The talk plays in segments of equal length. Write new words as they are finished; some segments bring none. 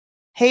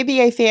Hey,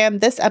 BA fam,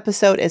 this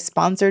episode is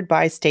sponsored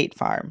by State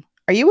Farm.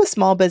 Are you a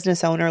small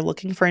business owner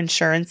looking for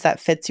insurance that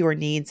fits your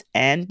needs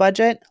and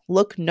budget?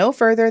 Look no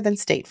further than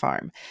State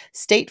Farm.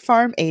 State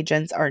Farm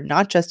agents are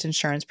not just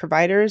insurance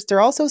providers,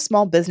 they're also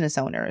small business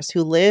owners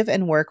who live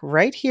and work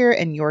right here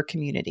in your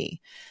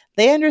community.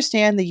 They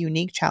understand the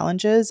unique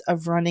challenges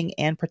of running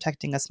and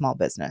protecting a small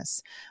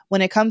business.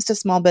 When it comes to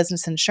small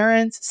business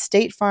insurance,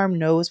 State Farm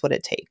knows what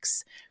it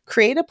takes.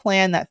 Create a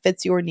plan that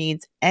fits your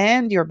needs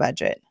and your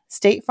budget.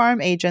 State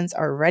Farm agents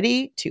are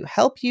ready to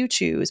help you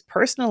choose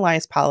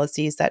personalized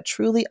policies that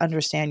truly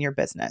understand your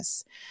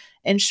business.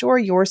 Insure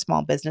your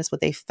small business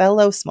with a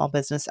fellow small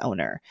business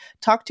owner.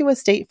 Talk to a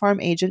State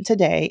Farm agent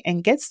today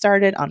and get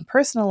started on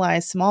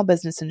personalized small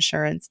business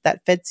insurance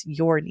that fits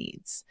your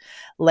needs.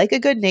 Like a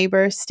good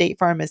neighbor, State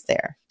Farm is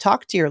there.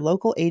 Talk to your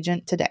local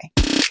agent today.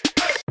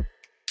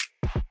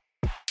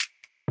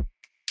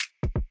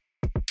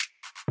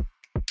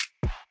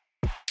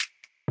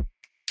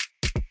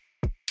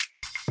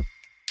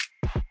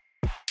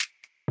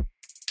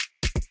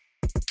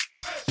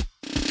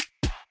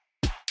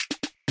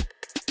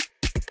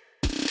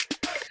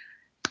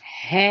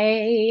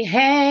 Hey,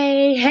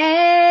 hey,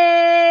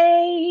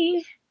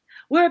 hey,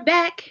 we're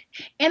back,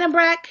 and I'm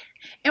black,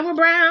 and we're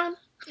brown.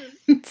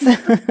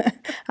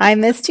 I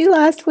missed you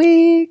last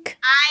week.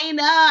 I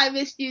know, I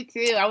missed you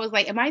too. I was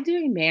like, am I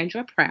doing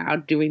Mandra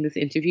proud doing this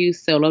interview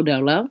solo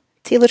dolo?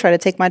 Tila tried to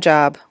take my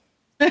job.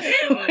 No,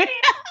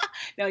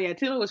 yeah,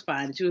 Tila was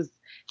fun. She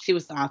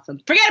was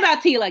awesome. Forget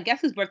about Tila.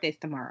 Guess whose birthday's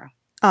tomorrow?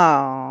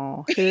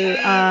 Oh,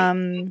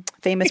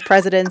 famous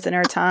presidents in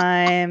her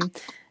time.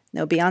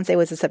 No, Beyonce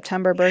was a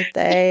September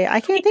birthday. I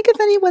can't think of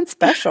anyone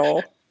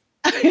special.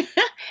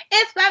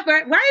 It's my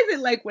birthday. Why is it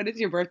like when it's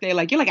your birthday?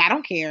 Like you're like, I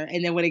don't care.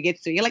 And then when it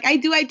gets to you, you're like, I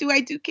do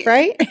care.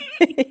 Right?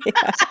 It's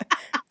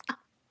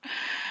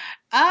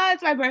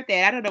my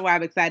birthday. I don't know why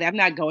I'm excited. I'm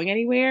not going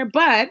anywhere,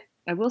 but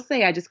I will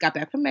say I just got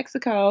back from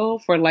Mexico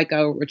for like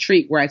a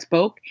retreat where I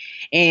spoke,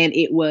 and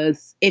it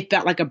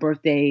felt like a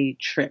birthday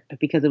trip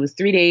because it was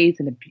 3 days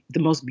in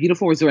the most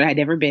beautiful resort I'd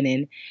ever been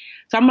in.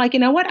 So I'm like, you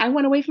know what? I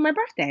went away for my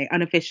birthday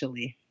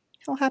unofficially.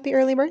 Well, happy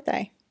early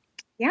birthday.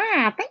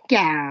 Yeah, thank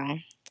you.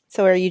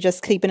 So are you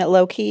just keeping it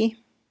low key?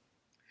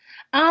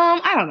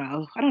 I don't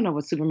know. I don't know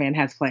what Superman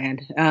has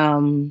planned.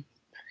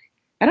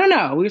 I don't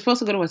know. We were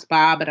supposed to go to a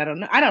spa, but I don't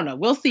know.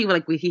 We'll see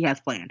what he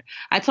has planned.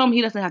 I told him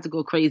he doesn't have to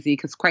go crazy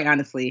because quite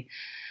honestly,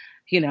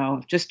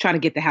 just trying to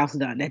get the house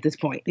done at this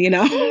point,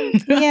 Yeah,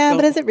 so.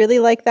 But is it really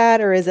like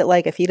that? Or is it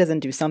like if he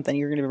doesn't do something,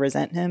 you're going to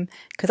resent him?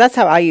 Because that's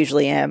how I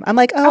usually am. I'm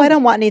like, I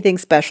don't want anything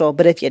special.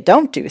 But if you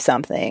don't do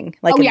something.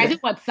 I do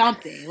want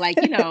something. Like,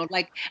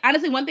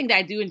 honestly, one thing that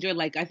I do enjoy,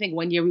 like, I think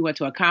one year we went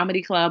to a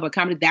comedy club,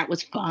 that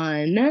was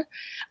fun.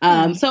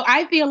 So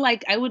I feel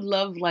like I would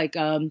love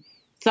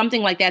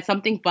something like that,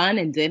 something fun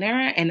and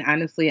dinner. And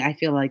honestly, I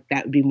feel like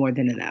that would be more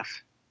than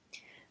enough.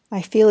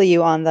 I feel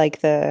you on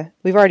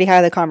we've already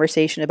had the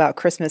conversation about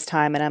Christmas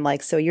time, and I'm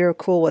like, so you're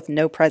cool with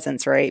no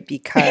presents, right?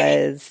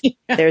 Because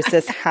there's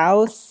this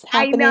house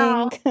happening. I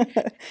know.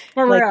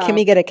 For real. Can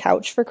we get a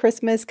couch for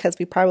Christmas? Because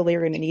we probably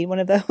are going to need one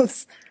of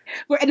those.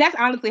 And that's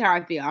honestly how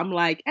I feel. I'm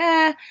like,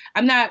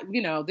 I'm not,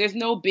 there's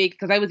no big,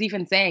 because I was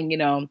even saying,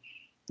 I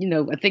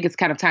think it's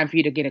kind of time for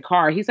you to get a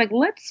car. He's like,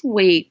 let's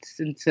wait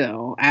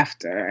until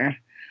after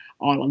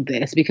all of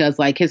this, because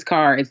his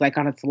car is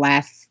on its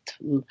last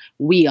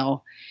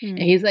wheel. And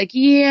he's like,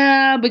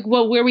 yeah, but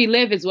where we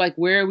live is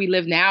where we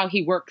live now.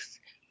 He works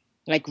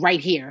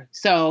right here.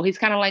 So he's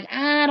kind of like,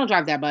 I don't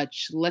drive that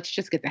much. Let's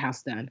just get the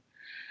house done.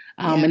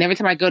 And every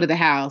time I go to the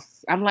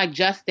house, I'm like,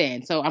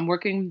 Justin. So I'm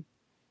working.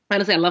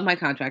 Honestly, I love my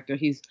contractor.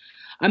 He's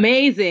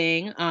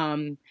amazing.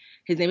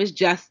 His name is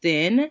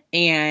Justin.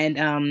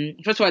 And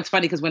first of all, it's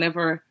funny because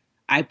whenever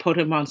I put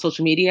him on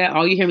social media,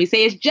 all you hear me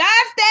say is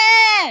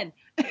Justin.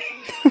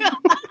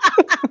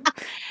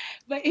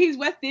 But he's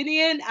West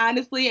Indian,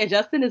 honestly, and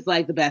Justin is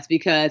the best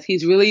because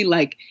he's really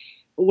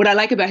what I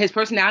like about his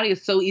personality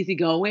is so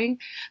easygoing.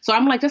 So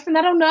I'm like, Justin,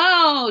 I don't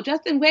know.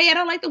 Justin, wait, I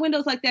don't like the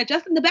windows like that.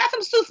 Justin, the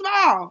bathroom's too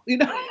small. He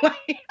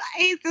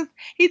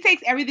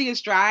takes everything in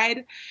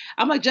stride.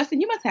 I'm like,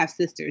 Justin, you must have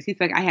sisters. He's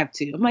like, I have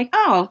two. I'm like,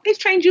 oh, he's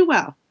trained you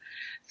well.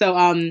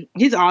 So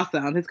he's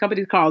awesome. His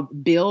company's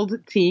called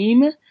Build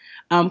Team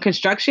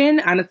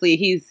Construction.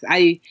 Honestly,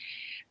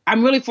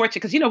 I'm really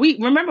fortunate because,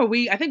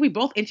 I think we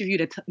both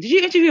interviewed did you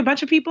interview a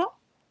bunch of people?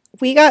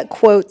 We got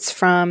quotes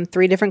from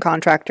 3 different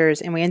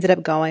contractors and we ended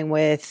up going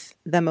with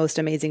the most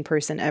amazing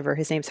person ever.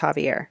 His name's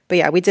Javier. But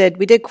yeah, we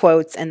did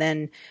quotes and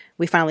then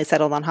we finally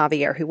settled on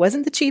Javier, who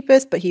wasn't the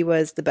cheapest, but he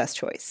was the best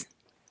choice.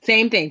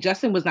 Same thing.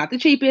 Justin was not the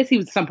cheapest. He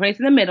was someplace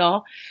in the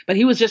middle, but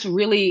he was just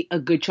really a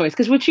good choice.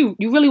 Because what you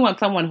really want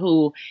someone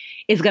who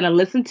is going to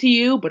listen to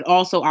you, but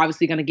also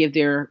obviously going to give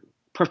their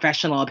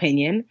professional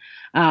opinion.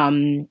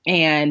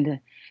 And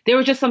there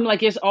were just some,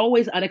 there's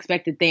always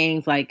unexpected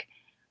things,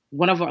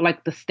 one of our,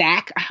 the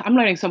stack. I'm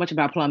learning so much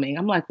about plumbing.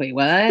 I'm like, wait,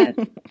 what?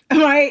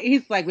 Right?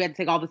 He's like, we had to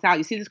take all this out.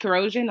 You see this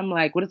corrosion? I'm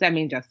like, what does that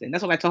mean, Justin?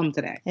 That's what I told him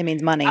today. It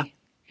means money.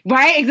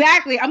 Right,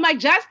 exactly. I'm like,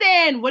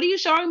 Justin, what are you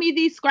showing me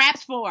these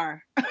scraps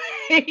for?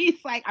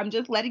 He's like, I'm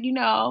just letting you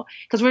know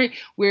because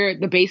we're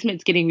the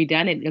basement's getting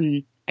redone,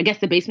 and I guess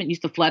the basement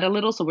used to flood a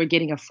little, so we're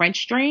getting a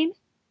French drain.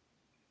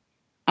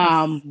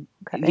 Okay.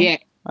 Yeah,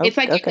 Oh, it's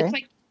okay.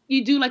 like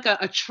you do like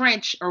a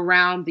trench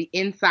around the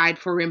inside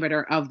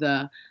perimeter of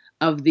the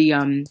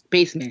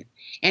basement,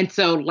 and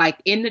so like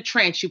in the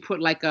trench you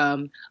put like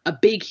a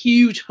big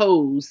huge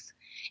hose,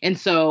 and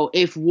so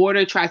if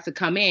water tries to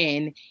come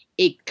in,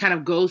 it kind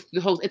of goes through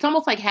the hose. It's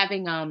almost like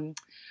having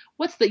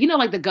what's the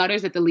like the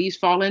gutters that the leaves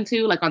fall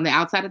into like on the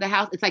outside of the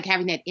house. It's like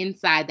having that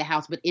inside the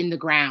house but in the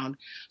ground,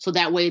 so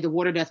that way the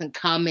water doesn't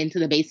come into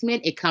the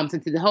basement, it comes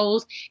into the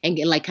hose and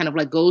it like kind of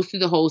like goes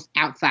through the hose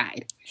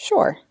outside.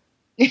 Sure.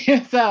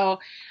 So,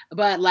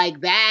 but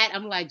like that,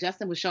 I'm like,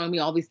 Justin was showing me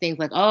all these things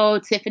like, oh,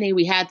 Tiffany,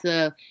 we had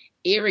to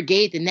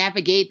irrigate and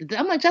navigate.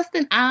 I'm like,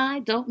 Justin,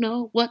 I don't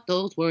know what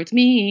those words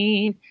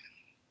mean.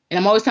 And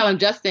I'm always telling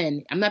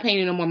Justin, I'm not paying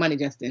you no more money,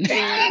 Justin.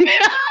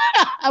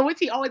 Which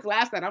he always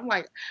laughs at. I'm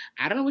like,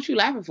 I don't know what you're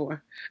laughing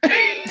for.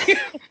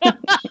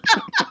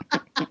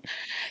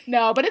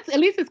 No, but it's at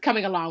least it's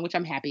coming along, which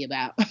I'm happy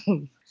about.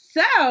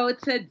 So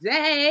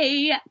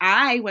today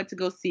I went to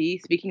go see,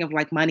 speaking of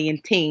like money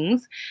and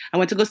things, I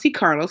went to go see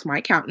Carlos, my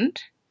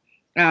accountant.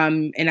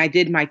 And I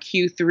did my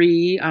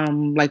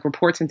Q3 like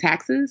reports and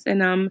taxes.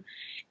 And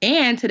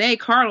today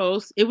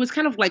Carlos, it was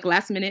kind of like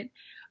last minute.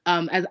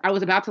 As I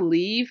was about to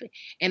leave,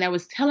 and I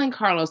was telling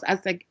Carlos, I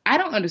was like, I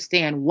don't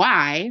understand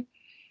why,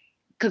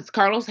 because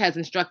Carlos has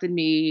instructed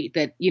me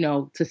that,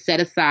 to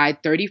set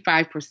aside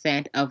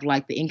 35% of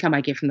like the income I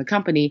get from the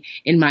company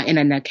in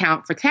an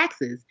account for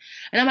taxes.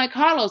 And I'm like,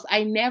 Carlos,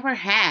 I never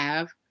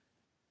have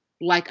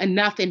like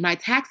enough in my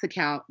tax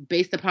account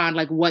based upon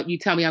like what you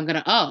tell me I'm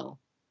gonna owe.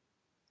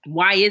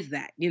 Why is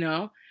that?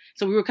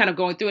 So we were kind of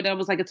going through it, and I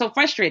was like, it's so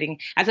frustrating.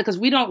 I said, because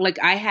we don't like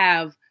I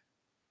have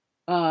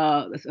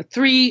four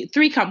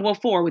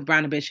with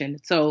Brown Ambition.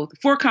 So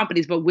four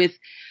companies, but with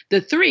the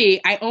three,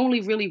 I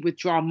only really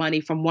withdraw money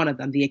from one of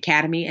them, the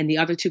Academy, and the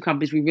other two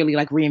companies, we really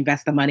like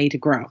reinvest the money to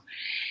grow.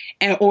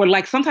 Or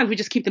like sometimes we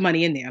just keep the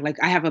money in there. Like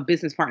I have a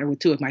business partner with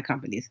two of my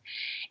companies.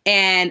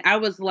 And I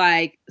was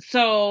like,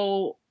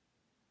 so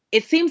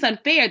it seems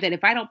unfair that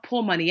if I don't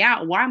pull money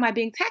out, why am I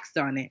being taxed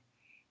on it?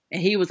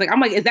 And he was like, I'm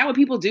like, is that what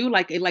people do?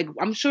 Like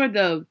I'm sure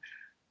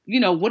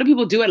what do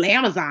people do at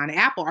Amazon,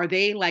 Apple? Are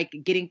they like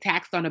getting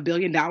taxed on $1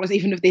 billion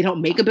even if they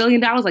don't make $1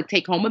 billion, like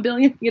take home $1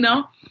 billion?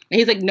 And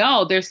he's like,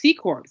 no, they're C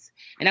corps.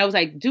 And I was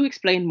like, do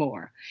explain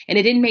more. And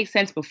it didn't make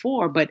sense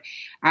before, but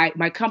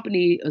my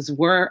companies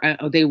were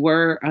they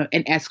were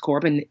an S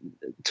corp, and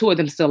two of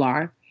them still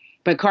are.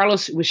 But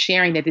Carlos was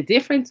sharing that the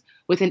difference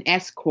with an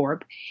S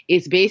corp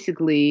is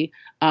basically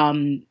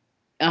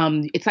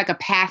it's like a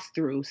pass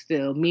through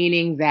still,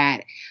 meaning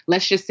that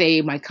let's just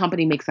say my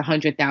company makes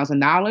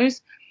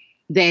 $100,000,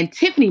 then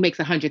Tiffany makes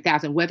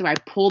 $100,000, whether I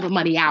pull the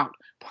money out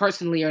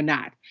personally or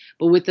not.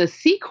 But with the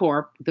C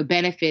corp, the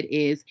benefit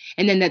is,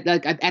 and then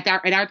at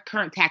our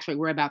current tax rate,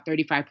 we're about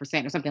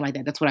 35% or something like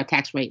that. That's what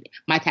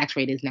my tax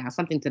rate is now,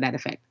 something to that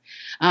effect.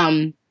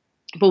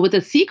 But with the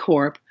C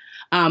corp,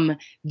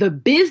 the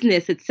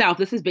business itself,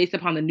 this is based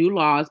upon the new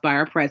laws by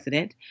our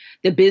president.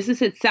 The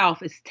business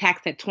itself is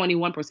taxed at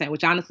 21%,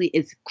 which honestly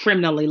is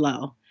criminally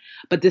low.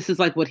 But this is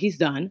like what he's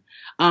done,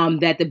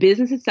 that the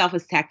business itself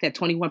is taxed at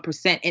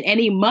 21%. And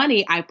any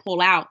money I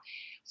pull out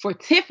for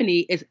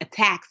Tiffany is a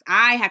tax.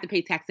 I have to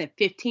pay tax at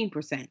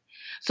 15%.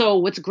 So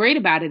what's great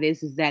about it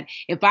is that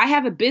if I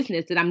have a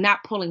business that I'm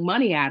not pulling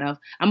money out of,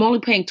 I'm only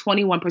paying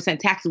 21%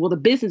 taxes. Well, the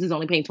business is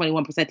only paying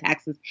 21%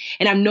 taxes,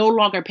 and I'm no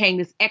longer paying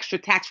this extra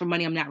tax for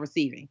money I'm not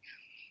receiving.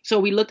 So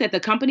we looked at the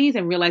companies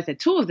and realized that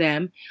two of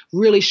them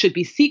really should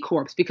be C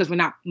corps, because we're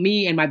not,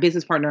 me and my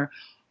business partner.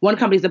 One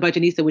company is a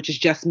budgetista, which is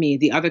just me.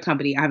 The other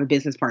company, I have a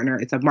business partner.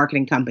 It's a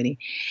marketing company.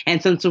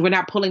 And so we're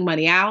not pulling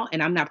money out,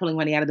 and I'm not pulling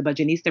money out of the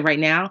budgetista right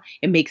now.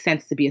 It makes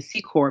sense to be a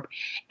C corp.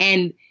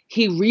 And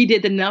he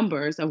redid the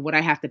numbers of what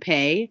I have to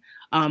pay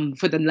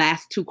for the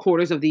last 2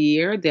 quarters of the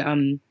year.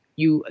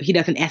 He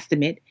does an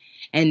estimate,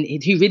 and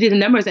he redid the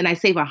numbers, and I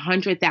save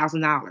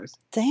 $100,000.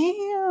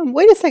 Damn.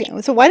 Wait a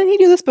second. So why didn't he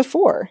do this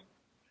before?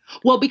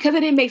 Well, because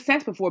it didn't make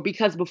sense before.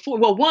 Because before,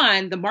 well,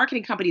 one, the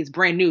marketing company is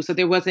brand new, so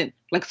there wasn't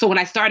like. So when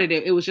I started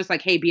it, it was just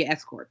like, hey, be an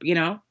S corp,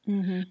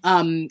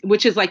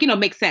 which is like,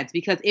 makes sense,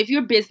 because if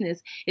your business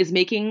is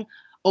making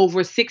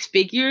over 6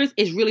 figures,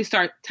 it's really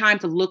start time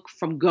to look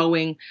from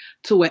going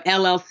to an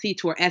LLC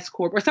to an S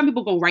corp, or some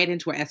people go right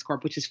into an S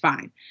corp, which is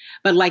fine.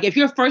 But like if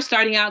you're first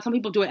starting out, some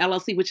people do an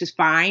LLC, which is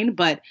fine.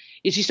 But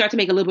if you start to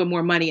make a little bit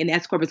more money, an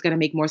S corp is going to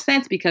make more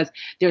sense, because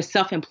there's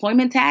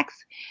self-employment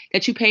tax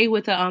that you pay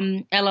with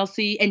a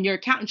LLC, and your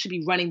accountant should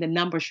be running the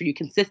numbers for you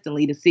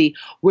consistently to see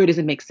where does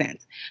it make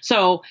sense.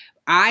 So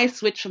I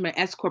switched from an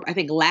S corp, I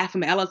think,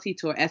 from an LLC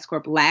to an S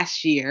corp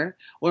last year,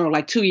 or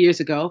like 2 years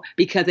ago,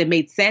 because it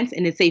made sense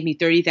and it saved me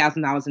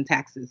 $30,000 in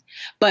taxes.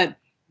 But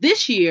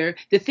this year,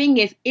 the thing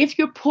is, if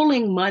you're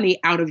pulling money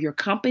out of your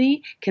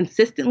company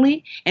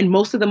consistently and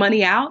most of the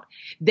money out,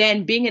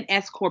 then being an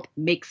S corp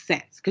makes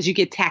sense, because you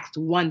get taxed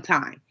one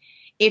time.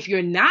 if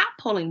you're not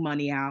pulling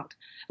money out,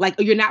 like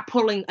you're not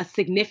pulling a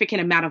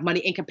significant amount of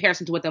money in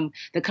comparison to what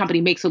the company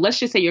makes. So let's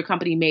just say your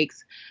company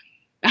makes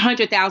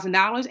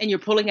 $100,000 and you're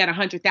pulling out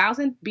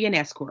 100,000, be an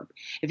S corp.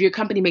 If your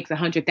company makes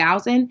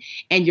 100,000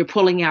 and you're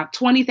pulling out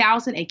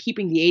 20,000 and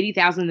keeping the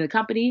 80,000 in the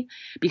company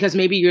because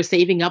maybe you're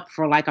saving up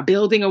for like a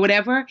building or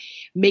whatever,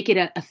 make it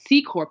a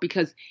C corp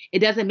because it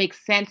doesn't make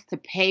sense to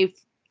pay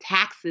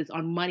taxes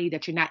on money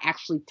that you're not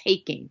actually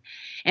taking.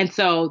 And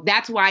so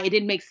that's why it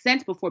didn't make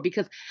sense before,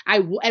 because I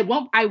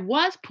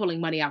was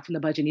pulling money out from the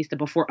Budgetnista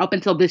before up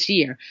until this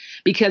year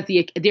because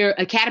their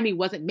academy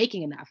wasn't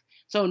making enough.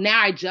 So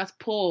now I just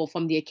pull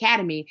from the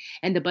academy,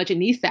 and the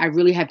Budgetnista I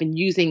really have been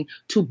using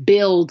to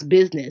build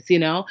business.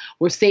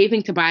 We're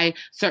saving to buy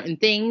certain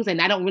things,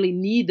 and I don't really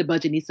need the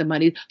Budgetnista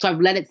money, so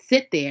I've let it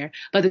sit there.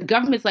 But the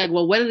government's like,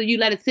 well, whether you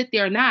let it sit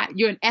there or not,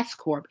 you're an S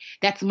corp.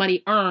 That's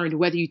money earned,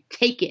 whether you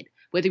take it,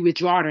 whether you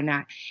withdraw it or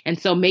not.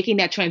 And so making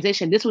that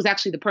transition, this was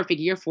actually the perfect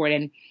year for it.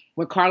 And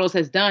what Carlos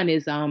has done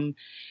is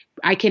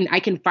I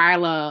can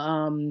file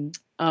an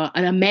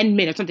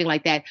amendment or something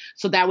like that,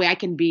 so that way I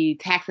can be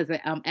taxed as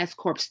a S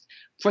corp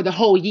for the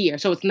whole year.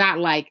 So it's not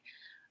like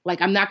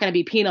I'm not going to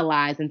be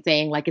penalized and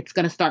saying like it's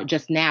going to start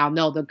just now.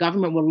 No, the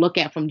government will look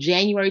at from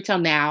January till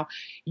now,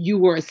 you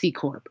were a C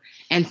corp.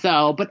 And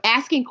so, but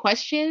asking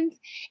questions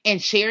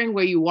and sharing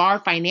where you are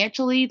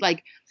financially,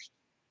 like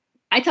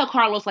I tell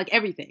Carlos like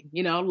everything,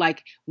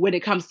 like when it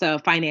comes to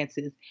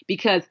finances,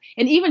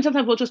 and even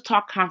sometimes we'll just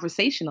talk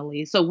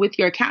conversationally. So with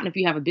your accountant, if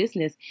you have a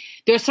business,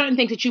 there are certain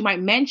things that you might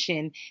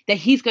mention that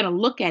he's going to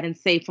look at and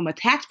say, from a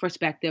tax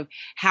perspective,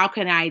 how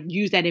can I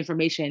use that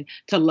information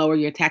to lower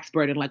your tax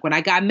burden? Like when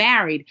I got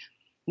married,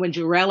 when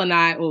Jarrell and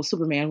I,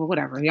 Superman,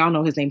 whatever, y'all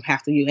know his name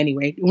half to you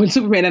anyway, when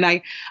Superman and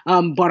I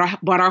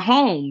bought our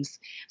homes.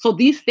 So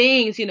these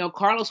things,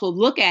 Carlos will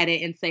look at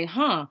it and say,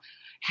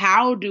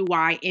 how do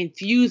I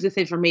infuse this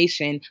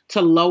information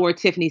to lower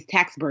Tiffany's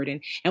tax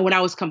burden? And when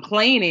I was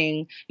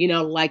complaining,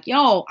 like,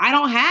 I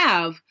don't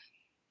have,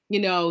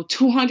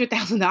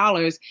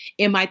 $200,000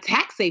 in my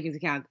tax savings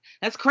account.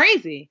 That's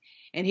crazy.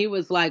 And he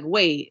was like,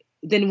 wait.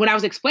 Then when I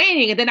was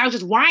explaining, and then I was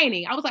just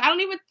whining. I was like, I don't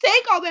even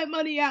take all that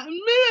money out.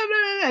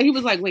 He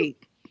was like,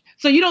 wait,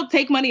 so you don't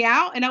take money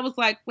out? And I was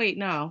like, wait,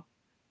 no.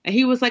 And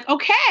he was like,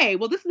 okay,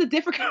 well, this is a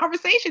different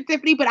conversation,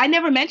 Tiffany, but I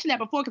never mentioned that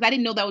before because I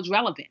didn't know that was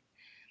relevant.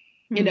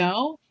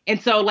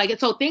 And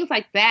so things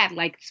like that,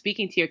 like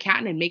speaking to your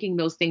accountant and making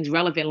those things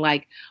relevant,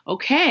 like,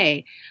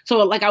 okay. So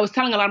like I was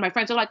telling a lot of my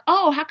friends, they're like,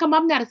 oh, how come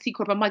I'm not a C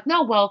corp? I'm like,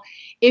 no, well,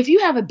 if you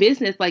have a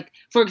business, like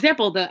for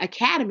example, the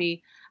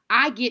academy,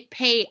 I get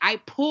paid,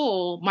 I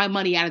pull my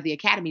money out of the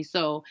academy.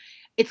 So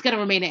it's going to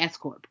remain an S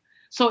corp.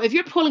 So if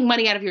you're pulling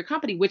money out of your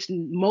company, which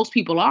most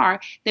people are,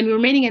 then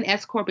remaining an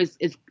S corp is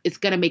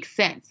going to make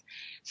sense.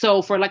 So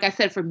like I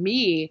said, for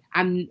me,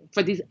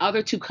 for these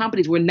other two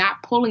companies, we're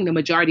not pulling the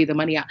majority of the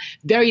money out.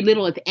 Very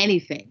little, if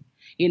anything.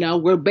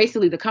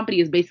 The company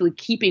is basically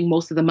keeping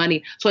most of the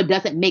money, so it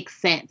doesn't make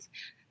sense,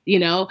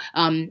 to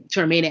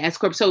remain an S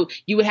corp. So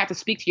you would have to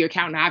speak to your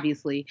accountant,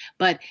 obviously.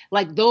 But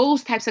like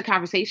those types of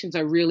conversations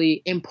are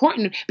really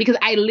important because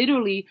I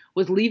literally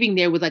was leaving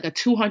there with like a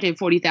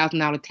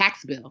 $240,000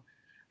 tax bill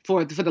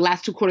for the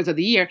last 2 quarters of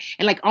the year.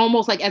 And like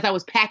almost like as I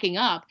was packing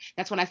up,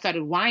 that's when I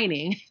started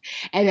whining.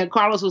 And then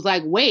Carlos was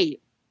like,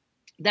 wait,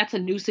 that's a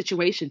new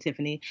situation,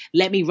 Tiffany.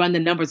 Let me run the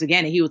numbers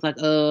again. And he was like,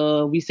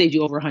 we saved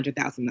you over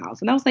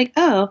 $100,000. And I was like,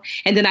 oh.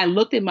 And then I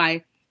looked at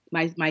my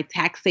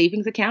tax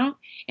savings account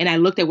and I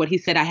looked at what he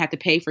said I had to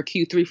pay for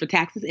Q3 for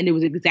taxes. And it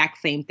was the exact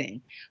same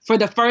thing for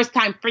the first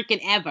time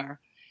freaking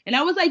ever. And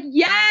I was like,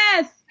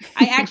 yes,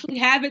 I actually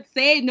have it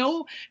saved.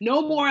 No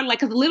more. Like,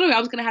 because literally I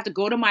was going to have to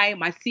go to my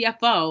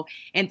CFO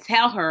and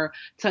tell her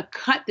to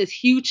cut this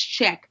huge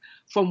check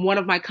from one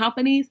of my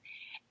companies,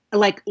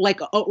 like a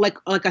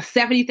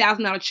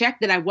 $70,000 check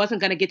that I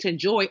wasn't going to get to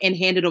enjoy and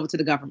hand it over to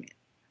the government.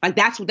 Like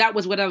that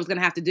was what I was going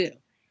to have to do,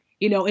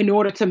 in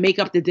order to make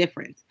up the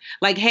difference.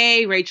 Like,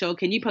 hey, Rachel,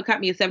 can you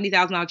cut me a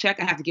 $70,000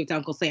 check? I have to give it to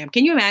Uncle Sam.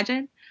 Can you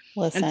imagine?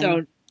 Listen, and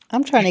so,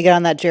 I'm trying to get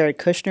on that Jared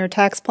Kushner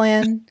tax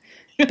plan.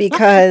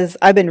 Because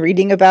I've been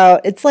reading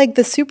about, it's like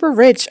the super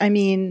rich. I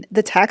mean,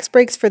 the tax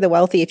breaks for the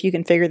wealthy, if you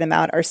can figure them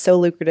out, are so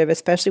lucrative,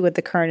 especially with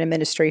the current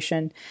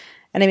administration.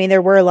 And I mean,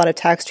 there were a lot of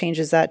tax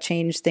changes that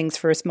changed things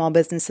for small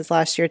businesses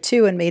last year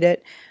too, and made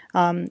it,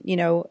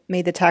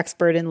 made the tax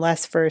burden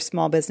less for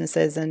small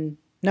businesses. And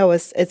no,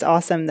 it's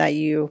awesome that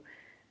you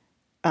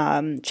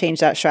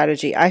changed that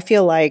strategy. I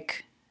feel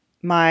like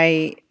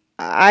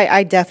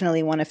I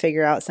definitely want to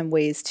figure out some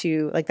ways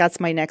to, like, that's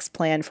my next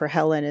plan for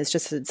Helen, is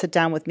just to sit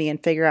down with me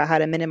and figure out how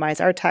to minimize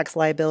our tax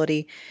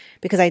liability,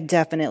 because I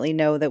definitely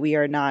know that we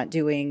are not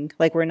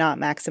we're not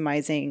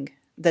maximizing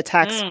the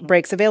tax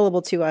breaks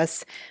available to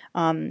us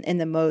in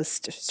the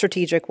most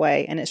strategic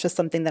way. And it's just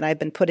something that I've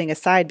been putting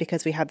aside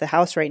because we have the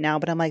house right now.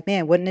 But I'm like,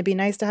 man, wouldn't it be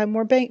nice to have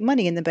more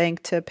money in the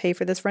bank to pay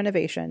for this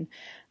renovation?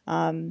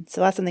 So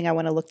that's something I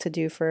want to look to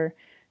do for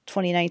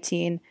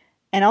 2019.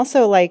 And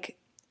also,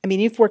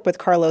 you've worked with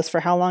Carlos for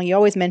how long? You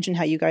always mention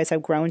how you guys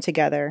have grown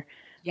together.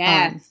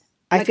 Yes.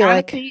 I feel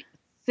honestly,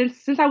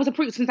 since since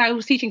I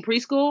was teaching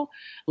preschool,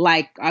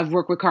 like I've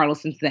worked with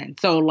Carlos since then.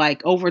 So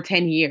like over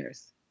 10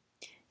 years.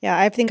 Yeah,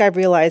 I think I've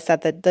realized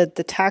that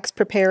the tax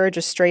preparer,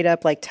 just straight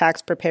up like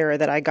tax preparer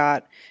that I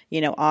got,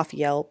 off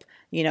Yelp,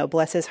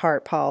 bless his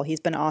heart, Paul, he's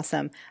been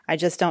awesome. I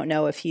just don't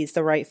know if he's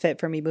the right fit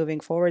for me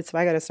moving forward. So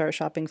I got to start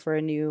shopping for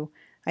a new,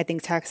 I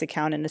think, tax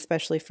accountant,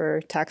 especially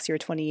for tax year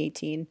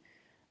 2018.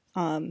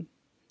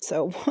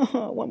 So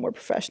one more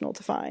professional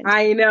to find.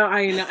 I know.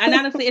 And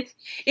honestly,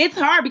 it's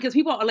hard because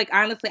people are like,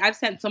 honestly, I've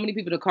sent so many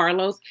people to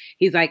Carlos.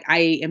 He's like,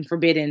 I am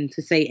forbidden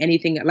to say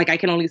anything. Like, I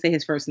can only say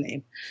his first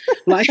name.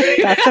 Like,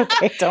 that's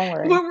okay. Don't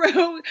worry.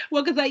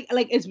 Well, because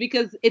it's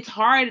because it's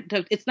hard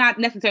it's not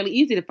necessarily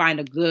easy to find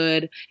a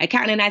good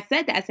accountant. And I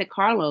said,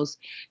 Carlos,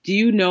 do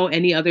you know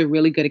any other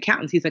really good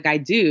accountants? He's like, I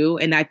do.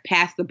 And I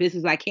passed the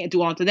business I can't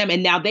do on to them.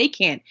 And now they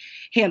can't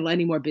handle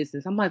any more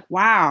business. I'm like,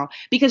 wow.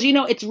 Because,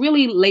 it's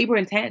really labor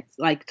intensive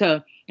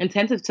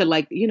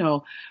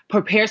to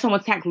prepare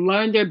someone's tax,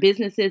 learn their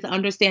businesses,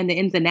 understand the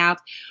ins and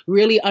outs,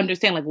 really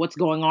understand like what's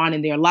going on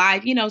in their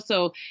life,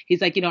 so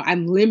he's like,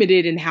 I'm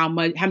limited in how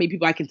many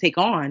people I can take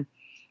on.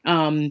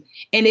 And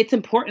it's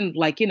important,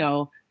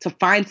 to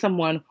find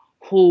someone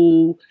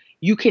who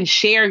you can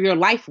share your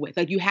life with.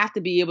 Like, you have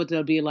to be able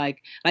to be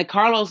like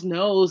Carlos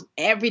knows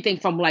everything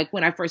from like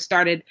when I first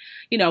started,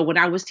 when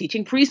I was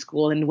teaching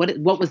preschool and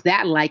what was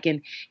that like?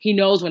 And he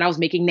knows when I was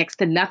making next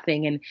to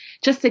nothing and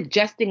just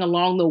suggesting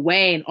along the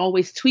way and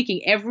always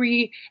tweaking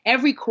every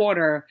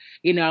quarter,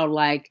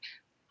 like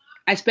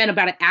I spent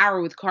about an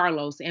hour with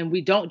Carlos and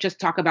we don't just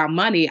talk about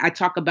money. I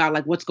talk about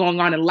like what's going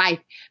on in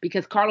life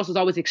because Carlos was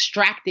always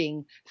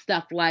extracting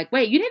stuff like,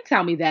 wait, you didn't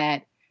tell me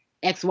that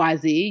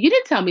XYZ. You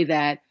didn't tell me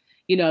that,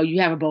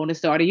 you have a bonus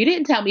daughter. You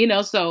didn't tell me,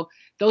 so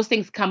those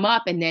things come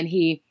up and then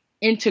he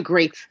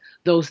integrates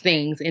those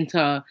things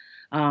into,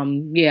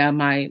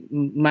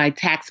 my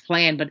tax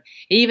plan. But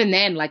even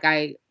then, like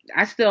I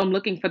still am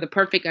looking for the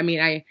perfect, I'm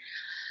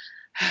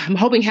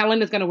hoping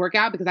Helen is going to work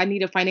out because I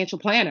need a financial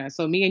planner.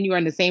 So me and you are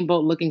in the same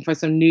boat looking for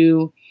some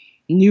new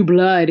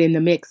blood in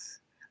the mix.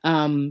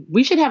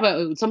 We should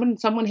have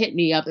someone hit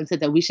me up and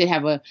said that we should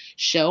have a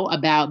show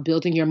about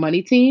building your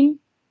money team.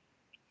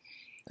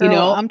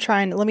 Girl, I'm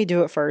trying. Let me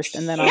do it first,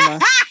 and then I'm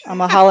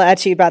gonna holla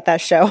at you about that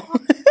show.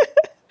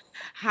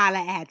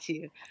 Holla at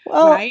you.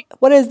 Well, right?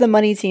 What is the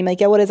money team? Like,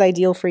 what is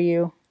ideal for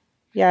you?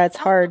 Yeah, it's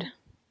hard.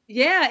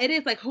 Yeah, it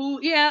is. Like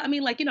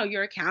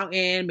your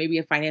accountant, maybe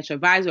a financial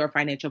advisor or a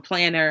financial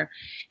planner,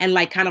 and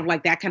like kind of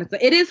like that kind of stuff.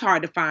 It is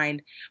hard to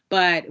find.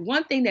 But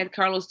one thing that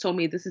Carlos told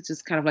me, this is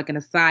just kind of like an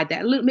aside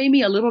that made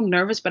me a little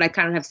nervous, but I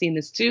kind of have seen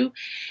this too.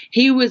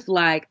 He was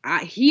like,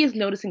 he is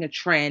noticing a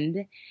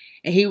trend.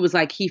 And he was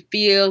like, he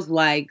feels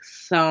like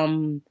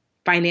some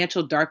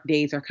financial dark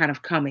days are kind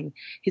of coming.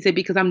 He said,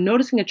 because I'm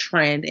noticing a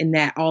trend in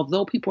that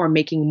although people are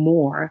making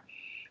more,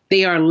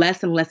 they are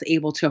less and less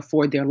able to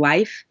afford their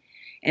life.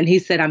 And he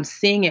said, I'm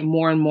seeing it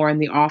more and more in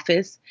the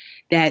office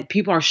that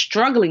people are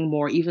struggling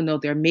more, even though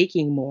they're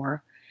making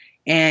more.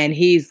 And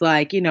he's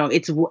like,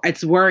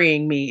 it's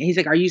worrying me. And he's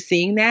like, are you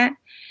seeing that?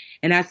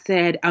 And I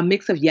said, a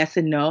mix of yes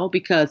and no,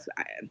 because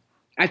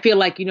I feel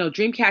like,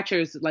 dream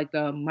catchers, like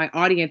my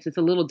audience, it's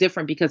a little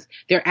different because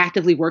they're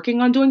actively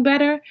working on doing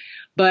better.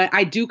 But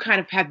I do kind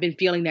of have been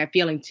feeling that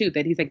feeling too,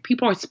 that he's like,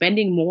 people are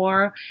spending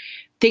more.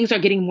 Things are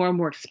getting more and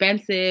more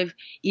expensive,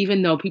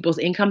 even though people's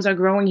incomes are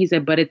growing. He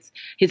said, but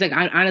he's like,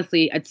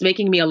 honestly, it's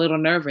making me a little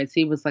nervous.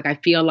 He was like, I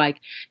feel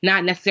like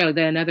not necessarily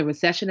that another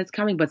recession is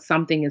coming, but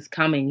something is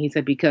coming. He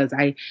said, because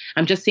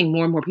I'm just seeing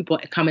more and more people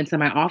come into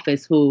my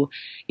office who,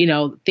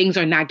 things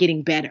are not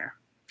getting better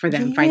for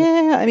them.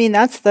 Yeah,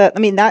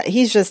 that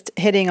he's just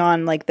hitting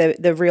on like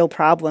the real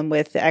problem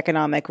with the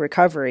economic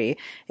recovery.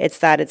 It's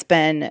that it's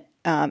been,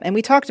 and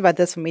we talked about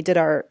this when we did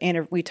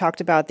we talked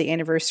about the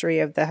anniversary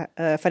of the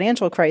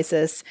financial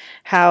crisis,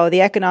 how the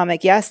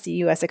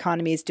U.S.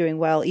 economy is doing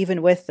well,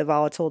 even with the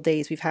volatile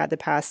days we've had the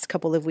past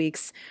couple of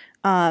weeks.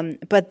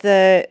 But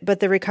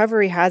the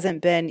recovery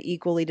hasn't been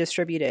equally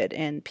distributed,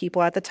 and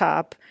people at the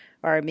top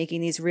are making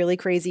these really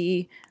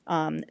crazy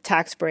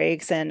tax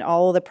breaks, and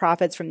all the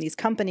profits from these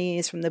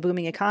companies from the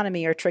booming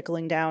economy are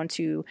trickling down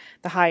to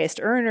the highest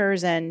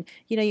earners. And,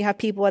 you have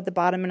people at the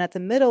bottom and at the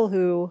middle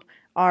who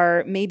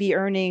are maybe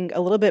earning a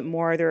little bit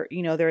more.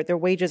 Their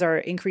wages are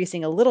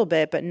increasing a little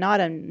bit, but not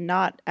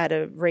at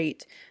a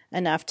rate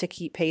enough to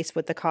keep pace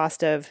with the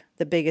cost of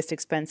the biggest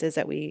expenses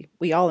that we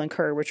all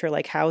incur, which are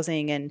like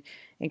housing and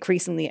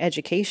increasingly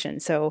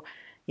education. So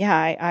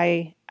yeah,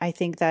 I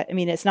think that,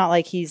 it's not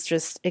like he's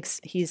just,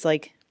 he's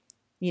like,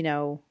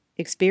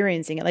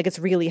 experiencing it. Like, it's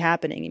really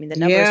happening. The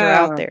numbers are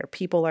out there.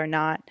 People are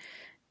not,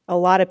 a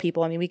lot of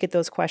people, we get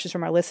those questions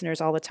from our listeners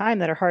all the time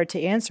that are hard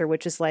to answer,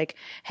 which is like,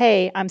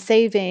 hey, I'm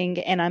saving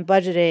and I'm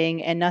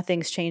budgeting and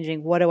nothing's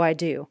changing. What do I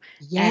do?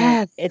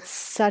 Yes. And it's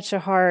such a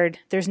hard,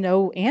 there's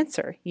no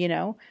answer,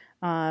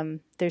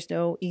 there's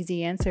no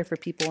easy answer for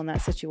people in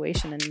that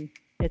situation. And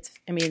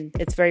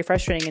it's very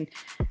frustrating.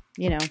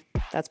 And,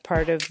 that's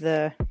part of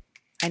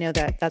I know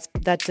that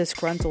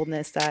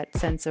disgruntledness, that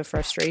sense of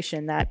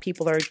frustration that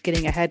people are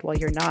getting ahead while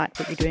you're not,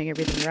 but you're doing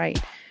everything right.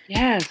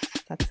 Yes.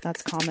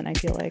 That's common, I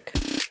feel like.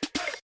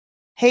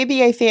 Hey,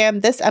 BA fam,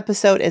 this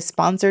episode is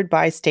sponsored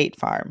by State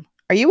Farm.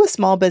 Are you a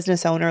small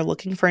business owner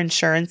looking for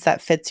insurance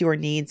that fits your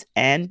needs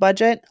and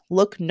budget?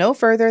 Look no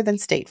further than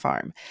State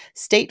Farm.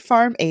 State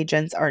Farm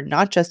agents are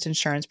not just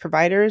insurance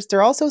providers,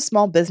 they're also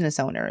small business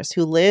owners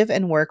who live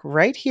and work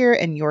right here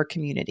in your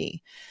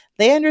community.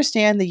 They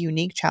understand the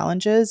unique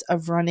challenges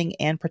of running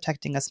and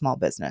protecting a small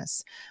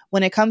business.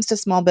 When it comes to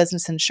small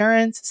business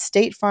insurance,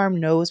 State Farm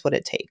knows what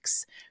it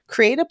takes.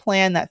 Create a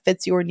plan that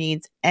fits your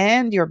needs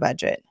and your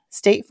budget.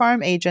 State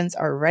Farm agents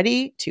are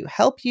ready to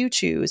help you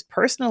choose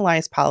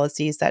personalized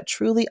policies that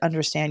truly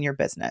understand your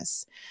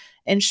business.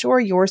 Insure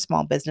your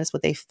small business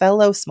with a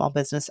fellow small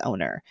business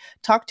owner.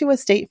 Talk to a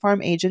State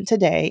Farm agent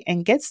today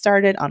and get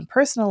started on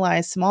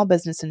personalized small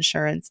business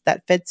insurance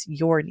that fits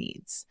your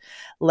needs.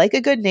 Like a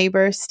good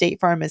neighbor,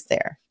 State Farm is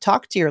there.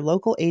 Talk to your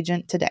local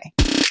agent today.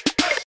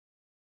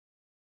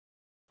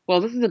 Well,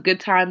 this is a good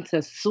time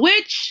to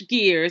switch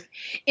gears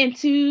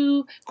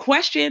into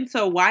questions.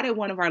 So why did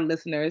one of our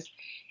listeners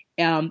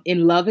in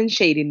Love and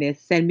Shadiness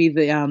send me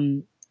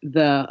the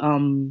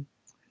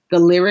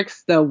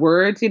lyrics, the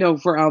words,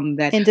 for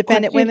that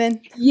Independent question.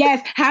 women?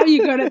 Yes. How are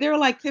you gonna? They were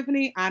like,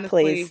 Tiffany,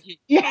 honestly. Please.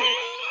 Yeah.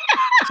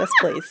 Just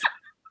please.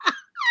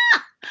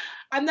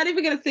 I'm not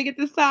even gonna sing it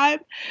this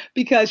time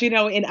because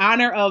in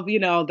honor of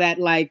that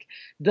like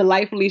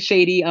delightfully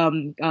shady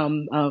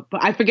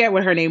I forget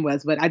what her name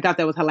was, but I thought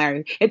that was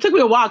hilarious. It took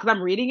me a while because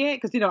I'm reading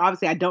it because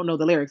obviously I don't know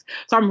the lyrics,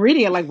 so I'm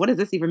reading it like, what does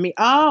this even mean?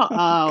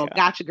 Oh,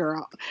 gotcha,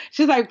 girl.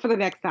 She's like, for the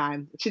next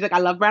time. She's like, I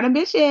love Brown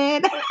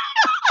Ambition.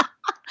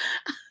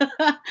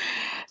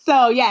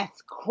 So yes,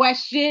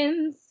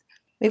 questions.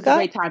 We've got a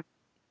great time.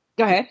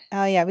 Go ahead.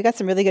 Oh, yeah. We got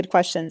some really good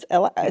questions.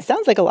 It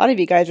sounds like a lot of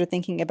you guys are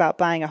thinking about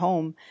buying a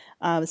home.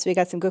 So we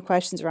got some good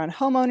questions around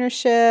home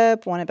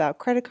ownership, one about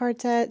credit card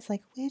debt. It's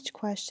like, which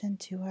question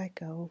do I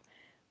go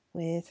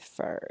with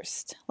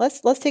first?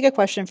 Let's take a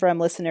question from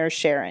listener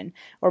Sharon,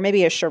 or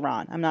maybe a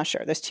Sharon. I'm not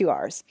sure. There's 2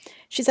 R's.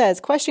 She says,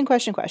 question.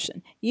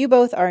 You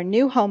both are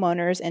new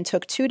homeowners and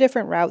took 2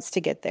 different routes to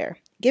get there.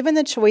 Given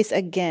the choice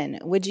again,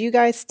 would you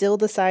guys still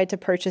decide to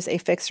purchase a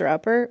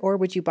fixer-upper, or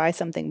would you buy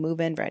something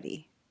move-in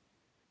ready?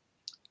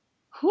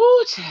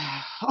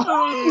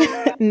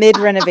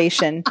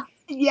 Mid-renovation.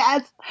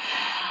 Yes.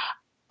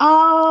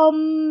 I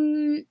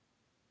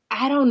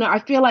don't know. I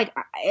feel like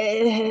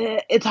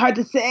it's hard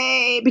to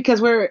say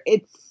because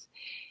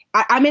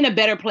I'm in a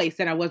better place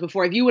than I was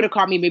before. If you would have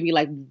called me maybe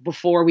like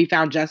before we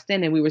found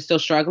Justin and we were still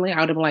struggling, I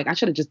would have been like, I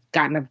should have just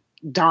gotten a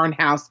darn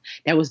house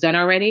that was done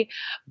already.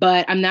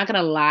 But I'm not going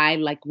to lie,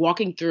 like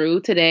walking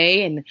through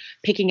today and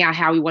picking out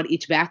how we want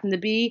each bathroom to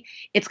be,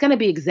 it's going to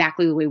be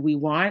exactly the way we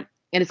want.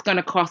 And it's going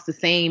to cost the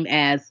same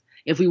as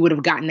if we would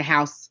have gotten the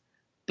house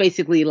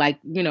basically like,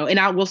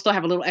 and we'll still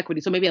have a little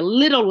equity. So maybe a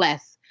little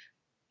less,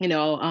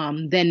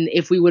 than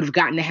if we would have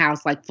gotten the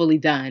house like fully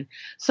done.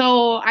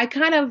 So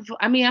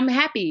I'm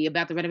happy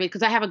about the renovation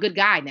because I have a good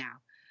guy now.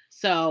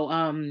 So,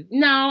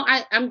 no,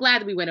 I'm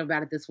glad we went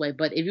about it this way.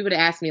 But if you would have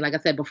asked me, like I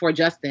said, before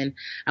Justin,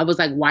 I was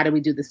like, why do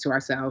we do this to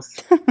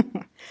ourselves?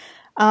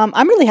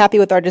 I'm really happy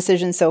with our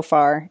decision so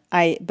far.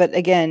 But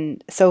again,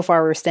 so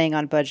far we're staying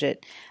on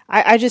budget.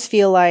 I just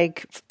feel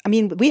like,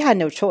 we had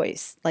no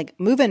choice. Like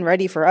move-in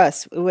ready for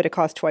us, it would have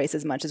cost twice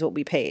as much as what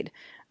we paid.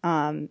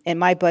 And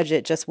my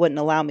budget just wouldn't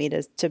allow me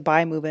to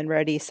buy move-in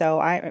ready. So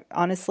I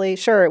honestly,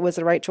 sure, it was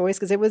the right choice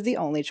because it was the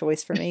only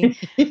choice for me.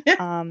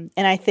 And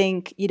I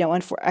think,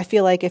 I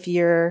feel like if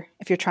you're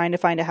trying to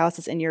find a house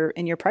that's in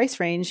your price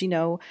range,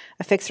 a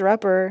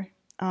fixer-upper,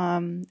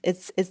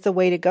 it's the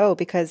way to go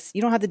because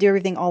you don't have to do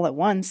everything all at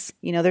once.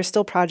 There's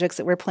still projects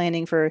that we're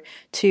planning for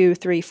 2,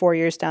 3, 4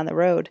 years down the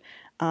road.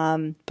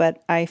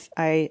 But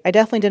I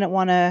definitely didn't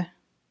want to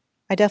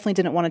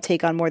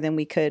take on more than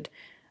we could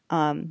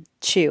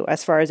chew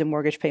as far as a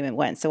mortgage payment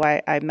went. So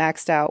I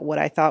maxed out what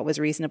I thought was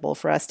reasonable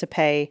for us to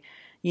pay,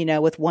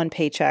 with one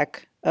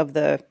paycheck of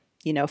the,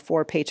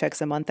 4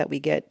 paychecks a month that we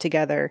get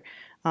together.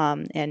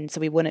 And so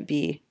we wouldn't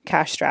be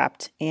cash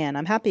strapped, and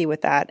I'm happy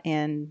with that.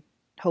 And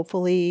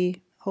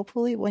hopefully, talk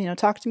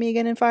to me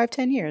again in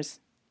 5-10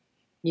 years.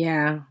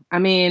 Yeah.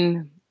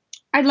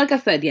 Like I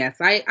said, yes,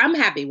 I'm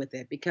happy with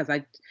it because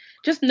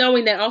just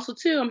knowing that also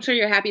too, I'm sure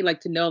you're happy, like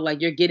to know, like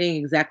you're getting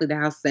exactly the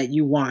house that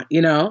you want,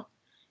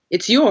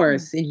 it's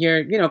yours and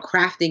you're,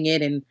 crafting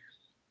it and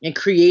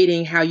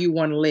creating how you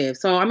want to live.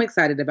 So I'm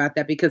excited about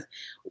that because,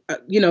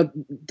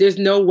 there's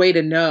no way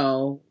to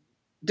know.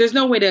 There's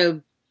no way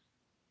to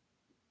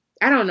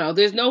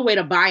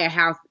buy a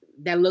house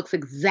that looks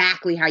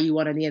exactly how you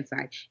want on the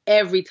inside.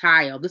 Every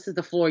tile, this is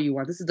the floor you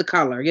want. This is the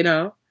color,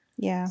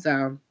 Yeah.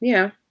 So,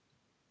 yeah.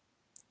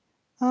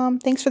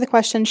 Thanks for the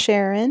question,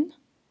 Sharon.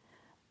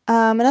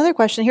 Another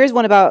question. Here's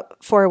one about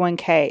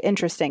 401k.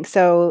 Interesting.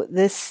 So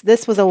this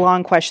was a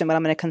long question, but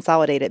I'm going to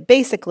consolidate it.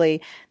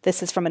 Basically,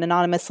 this is from an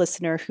anonymous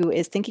listener who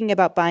is thinking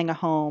about buying a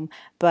home,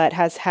 but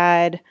has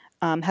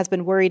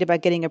been worried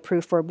about getting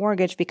approved for a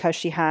mortgage because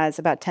she has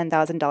about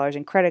 $10,000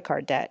 in credit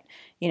card debt.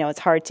 It's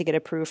hard to get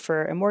approved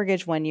for a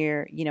mortgage when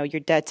your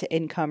debt to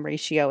income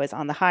ratio is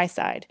on the high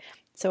side.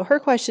 So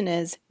her question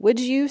is, would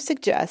you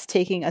suggest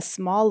taking a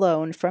small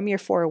loan from your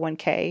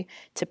 401k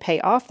to pay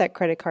off that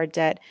credit card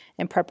debt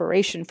in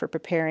preparation for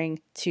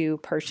preparing to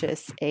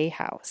purchase a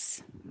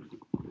house?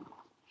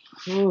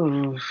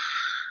 Ooh.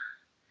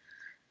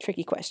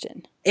 Tricky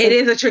question. It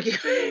is a tricky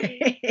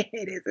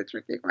it is a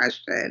tricky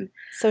question.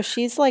 So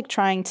she's like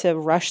trying to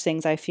rush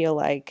things, I feel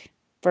like.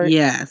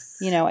 Yes.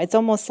 It's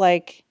almost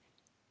like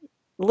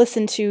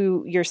listen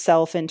to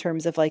yourself in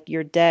terms of like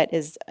your debt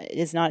is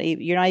not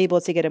you're not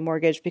able to get a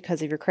mortgage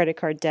because of your credit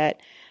card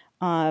debt.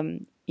 But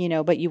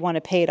you want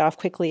to pay it off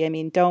quickly. I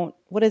mean,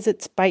 what is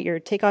it?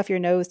 Take off your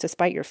nose to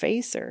spite your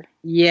face, or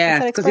yes,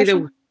 that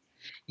expression?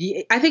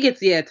 I think it's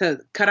to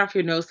cut off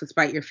your nose to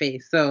spite your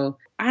face. So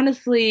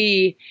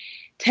honestly,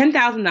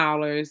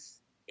 $10,000,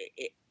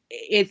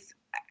 it's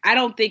I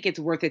don't think it's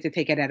worth it to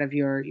take it out of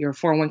your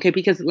 401k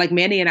because like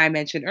Mandy and I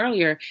mentioned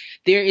earlier,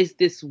 there is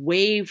this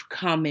wave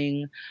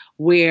coming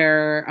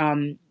where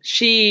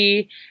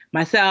she,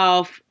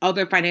 myself,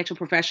 other financial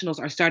professionals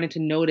are starting to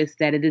notice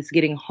that it is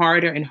getting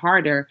harder and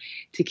harder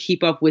to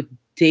keep up with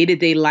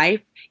day-to-day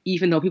life,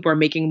 even though people are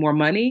making more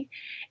money.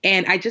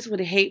 And I just would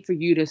hate for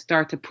you to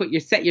start to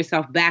set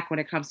yourself back when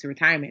it comes to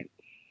retirement,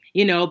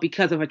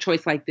 because of a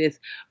choice like this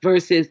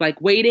versus like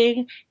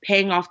waiting,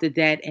 paying off the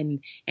debt and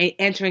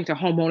entering to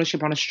home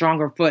ownership on a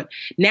stronger foot.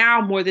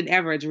 Now more than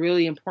ever, it's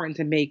really important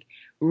to make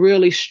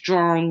really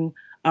strong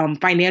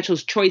financial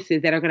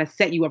choices that are going to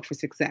set you up for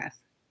success.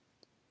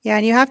 Yeah.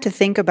 And you have to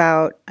think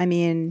about,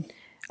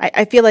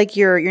 I feel like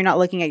you're not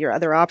looking at your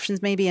other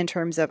options maybe in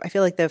terms of, I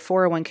feel like the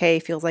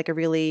 401k feels like a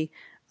really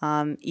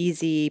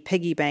easy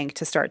piggy bank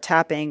to start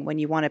tapping when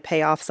you want to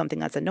pay off something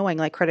that's annoying,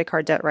 like credit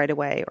card debt right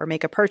away or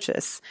make a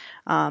purchase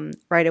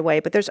right away.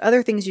 But there's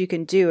other things you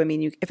can do. I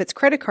mean, if it's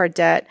credit card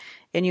debt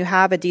and you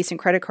have a decent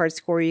credit card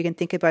score, you can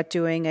think about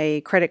doing a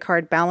credit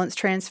card balance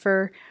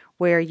transfer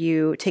where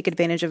you take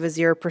advantage of a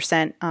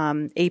 0%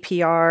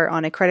 APR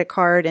on a credit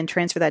card and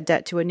transfer that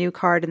debt to a new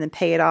card and then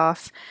pay it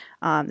off.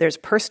 There's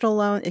personal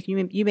loan. If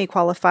you may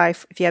qualify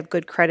if you have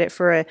good credit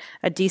for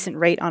a decent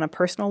rate on a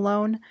personal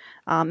loan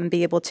and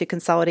be able to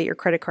consolidate your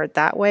credit card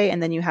that way.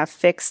 And then you have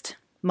fixed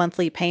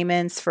monthly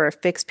payments for a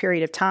fixed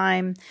period of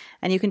time.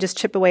 And you can just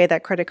chip away at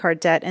that credit card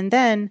debt. And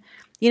then,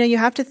 you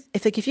have to,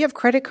 if you have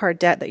credit card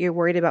debt that you're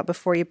worried about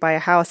before you buy a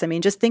house, I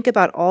mean, just think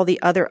about all the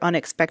other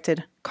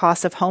unexpected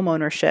costs of home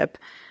ownership.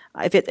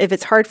 If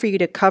it's hard for you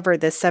to cover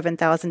this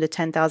 $7,000 to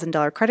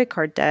 $10,000 credit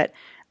card debt,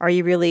 are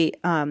you really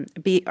going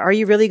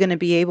to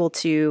be able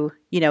to,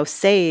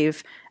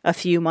 save a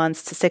few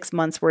months to 6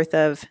 months worth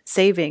of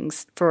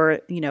savings for,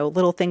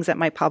 little things that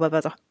might pop up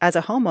as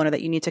a homeowner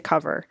that you need to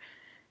cover?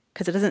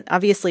 Because it doesn't,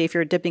 obviously, if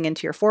you're dipping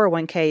into your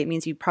 401k, it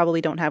means you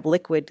probably don't have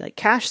liquid like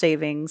cash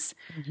savings.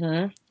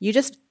 Mm-hmm. You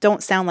just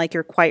don't sound like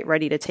you're quite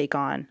ready to take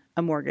on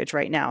a mortgage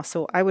right now.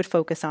 So I would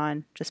focus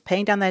on just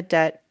paying down that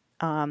debt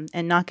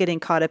and not getting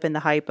caught up in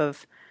the hype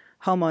of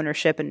home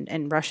ownership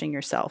and rushing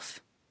yourself.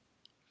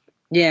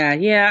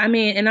 Yeah. I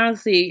mean, and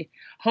honestly,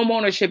 home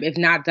ownership, if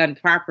not done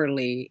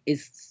properly,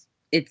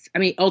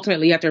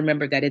 ultimately you have to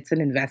remember that it's an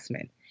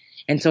investment.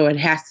 And so it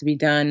has to be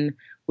done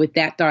with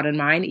that thought in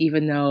mind,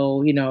 even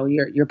though,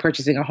 you're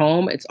purchasing a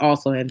home, it's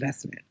also an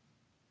investment.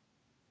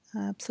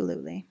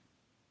 Absolutely.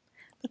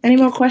 Any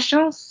more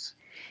questions?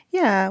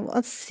 Yeah,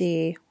 let's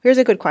see. Here's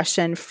a good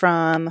question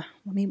from,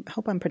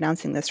 hope I'm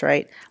pronouncing this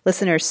right.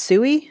 Listener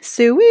Sui?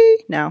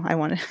 No, I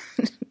want to,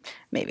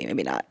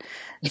 maybe not.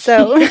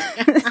 So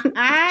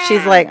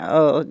she's like,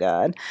 oh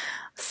God,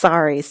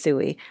 sorry,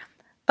 Sui.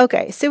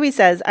 Okay, Sui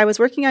says, I was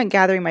working on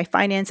gathering my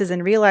finances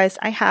and realized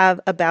I have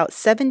about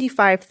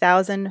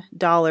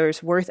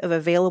 $75,000 worth of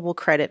available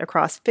credit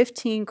across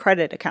 15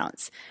 credit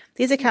accounts.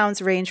 These accounts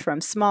range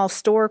from small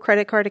store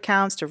credit card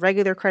accounts to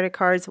regular credit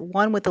cards,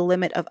 one with a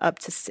limit of up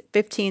to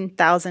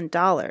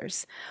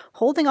 $15,000.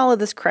 Holding all of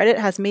this credit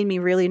has made me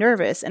really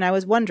nervous, and I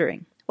was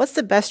wondering, what's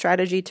the best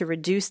strategy to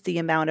reduce the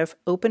amount of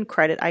open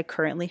credit I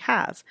currently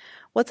have?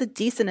 What's a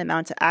decent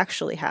amount to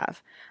actually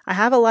have? I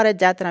have a lot of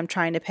debt that I'm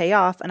trying to pay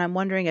off, and I'm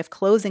wondering if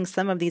closing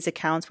some of these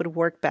accounts would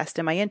work best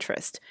in my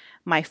interest.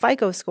 My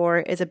FICO score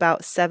is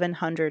about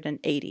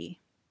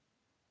 780.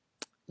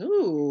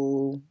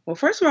 Ooh. Well,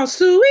 first of all,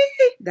 Sui,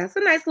 that's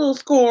a nice little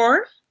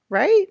score.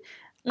 Right?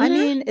 Mm-hmm. I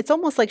mean, it's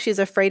almost like she's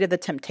afraid of the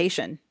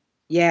temptation.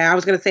 Yeah, I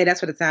was going to say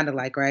that's what it sounded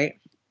like, right?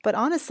 But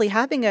honestly,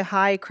 having a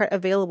high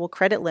available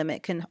credit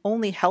limit can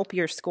only help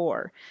your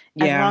score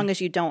as long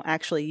as you don't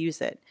actually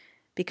use it.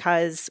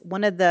 Because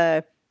one of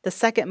the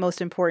second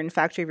most important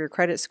factor of your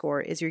credit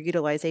score is your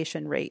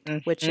utilization rate,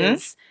 which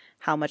is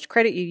how much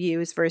credit you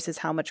use versus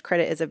how much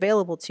credit is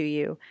available to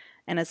you.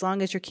 And as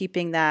long as you're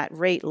keeping that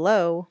rate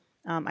low,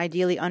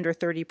 ideally under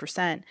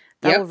 30%,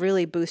 that will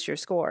really boost your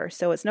score.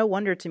 So it's no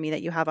wonder to me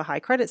that you have a high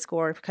credit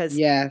score because,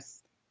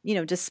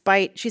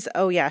 despite, she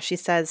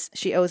says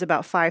she owes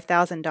about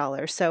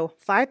 $5,000. So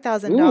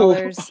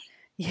 $5,000.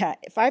 Yeah,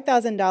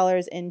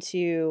 $5,000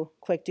 into,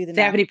 quick, do the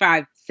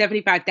math.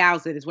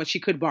 75,000 is what she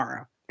could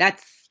borrow.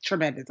 That's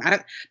tremendous.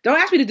 Don't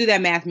ask me to do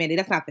that math, Mandy.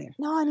 That's not fair.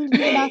 No, I need to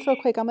do the math real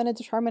quick. I'm going to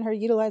determine her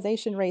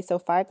utilization rate. So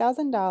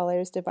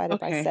 $5,000 divided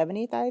by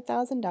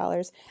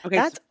 $75,000. Okay,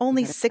 That's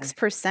only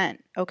 6%.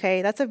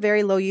 Okay, that's a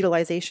very low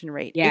utilization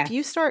rate. Yeah. If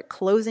you start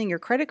closing your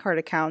credit card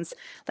accounts,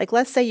 like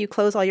let's say you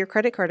close all your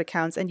credit card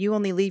accounts and you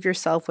only leave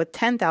yourself with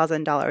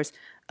 $10,000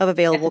 of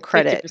available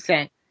credit.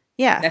 50%.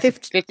 Yeah, that's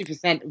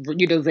 50%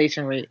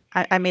 utilization rate.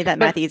 I made that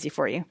math easy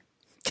for you.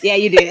 Yeah,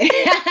 you did.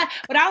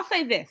 But I'll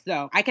say this,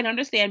 though. I can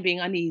understand being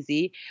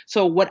uneasy.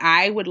 So what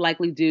I would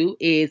likely do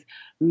is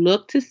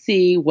look to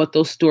see what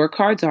those store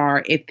cards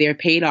are. If they're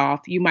paid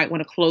off, you might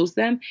want to close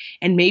them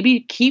and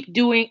maybe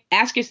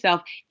ask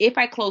yourself, if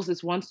I close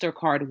this one store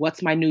card,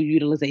 what's my new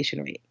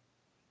utilization rate?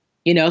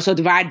 So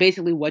divide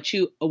basically what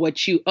you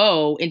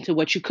owe into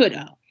what you could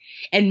owe.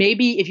 And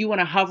maybe if you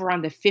want to hover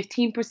on the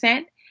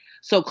 15%,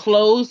 so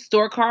close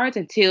store cards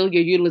until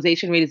your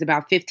utilization rate is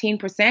about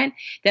 15%,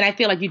 then I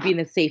feel like you'd be in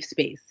a safe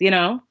space,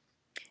 Yeah,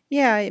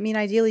 I mean,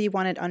 ideally you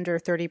want it under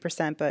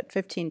 30%, but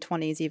 15,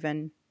 20 is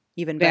even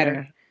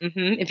better.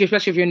 Mm-hmm.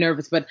 Especially if you're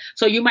nervous. But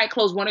so you might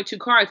close one or two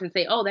cards and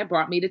say, oh, that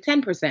brought me to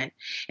 10%. And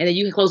then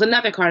you can close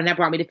another card and that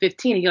brought me to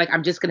 15. And you're like,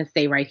 I'm just going to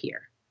stay right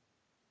here.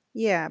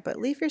 Yeah, but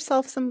leave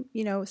yourself some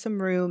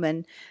room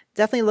and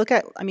definitely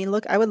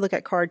I would look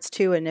at cards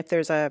too. And if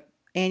there's a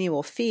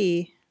annual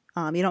fee,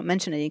 you don't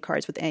mention any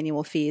cards with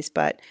annual fees,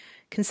 but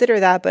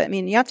consider that. But I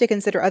mean, you have to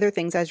consider other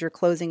things as you're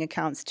closing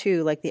accounts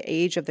too, like the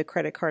age of the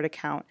credit card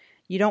account.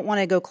 You don't want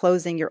to go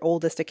closing your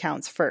oldest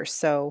accounts first.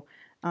 So,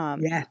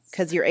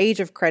 because your age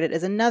of credit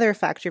is another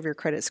factor of your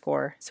credit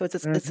score. So it's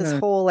this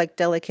whole like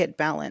delicate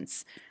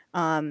balance.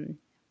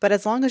 But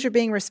as long as you're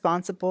being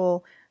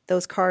responsible,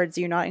 those cards,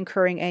 you're not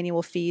incurring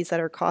annual fees that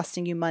are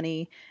costing you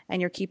money, and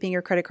you're keeping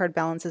your credit card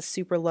balances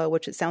super low,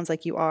 which it sounds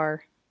like you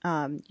are,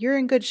 you're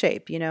in good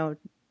shape.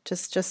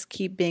 Just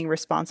keep being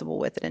responsible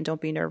with it and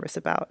don't be nervous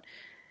about.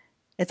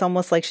 It's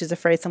almost like she's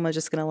afraid someone's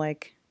just going to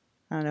like,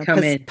 I don't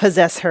know,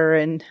 possess her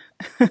and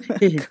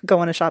go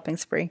on a shopping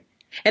spree.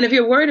 And if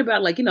you're worried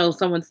about like,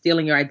 someone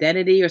stealing your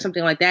identity or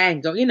something like that,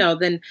 and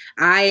then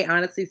I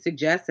honestly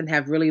suggest and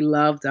have really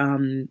loved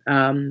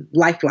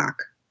LifeLock.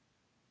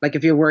 Like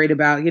if you're worried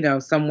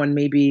about, someone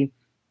maybe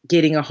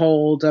getting a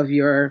hold of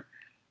your,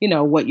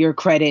 what your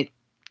credit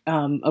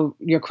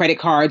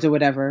cards or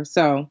whatever.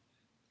 So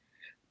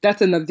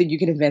that's another thing you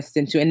can invest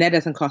into. And that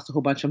doesn't cost a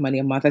whole bunch of money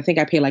a month. I think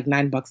I pay like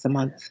 $9 a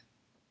month.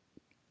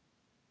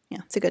 Yeah,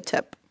 it's a good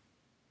tip.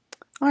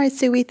 All right,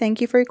 Suey,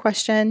 thank you for your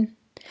question.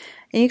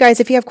 And you guys,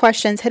 if you have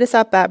questions, hit us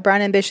up at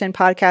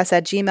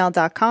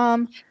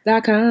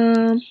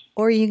brownambitionpodcast@gmail.com.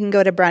 Or you can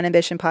go to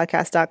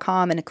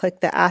brownambitionpodcast.com and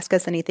click the Ask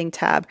Us Anything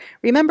tab.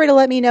 Remember to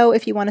let me know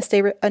if you want to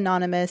stay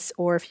anonymous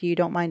or if you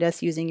don't mind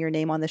us using your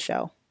name on the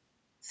show.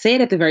 Say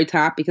it at the very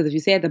top, because if you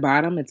say at the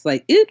bottom, it's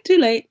like, oop, too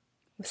late.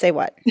 Say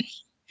what?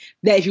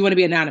 That if you want to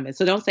be anonymous.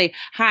 So don't say,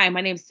 hi,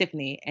 my name's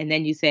Tiffany. And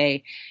then you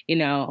say,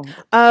 Oh.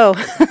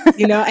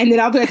 and then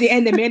I'll put at the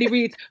end that Mandy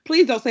reads,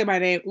 please don't say my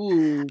name.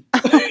 Ooh.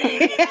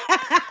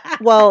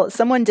 Well,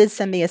 someone did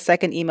send me a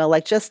second email,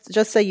 like, just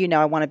so you know,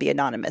 I want to be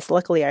anonymous.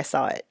 Luckily, I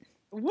saw it.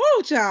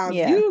 Whoa, child.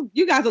 Yeah.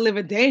 You guys are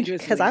living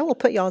dangerously. Because I will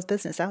put y'all's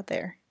business out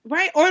there.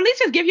 Right. Or at least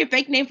just give your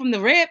fake name from the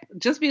rip.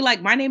 Just be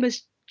like, my name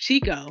is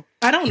Chico.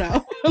 I don't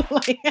know.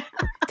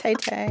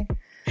 Tay-Tay.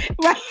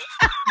 Right.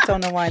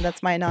 Don't know why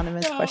that's my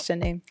anonymous question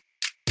name.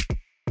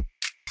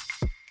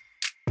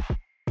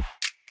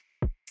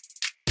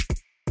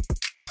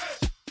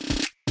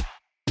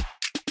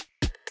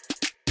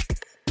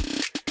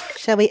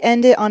 Shall we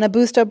end it on a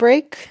booster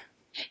break?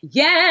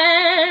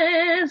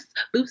 Yes!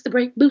 Booster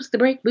break, booster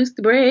break,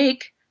 booster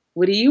break.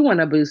 What do you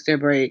want a booster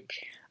break?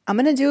 I'm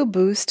going to do a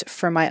boost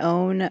for my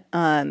own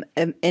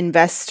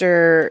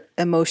investor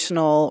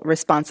emotional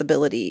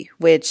responsibility,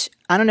 which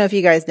I don't know if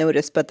you guys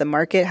noticed, but the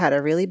market had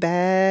a really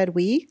bad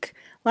week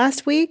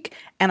last week.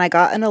 And I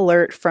got an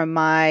alert from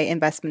my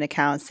investment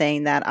account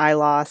saying that I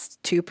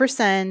lost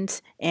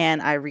 2%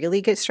 and I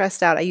really get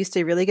stressed out. I used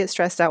to really get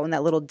stressed out when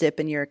that little dip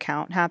in your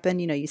account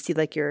happened. You see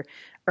like your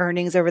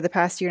earnings over the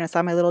past year and I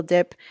saw my little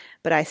dip,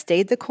 but I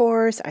stayed the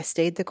course. I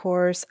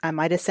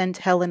might have sent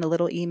Helen a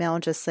little email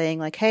just saying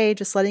like, hey,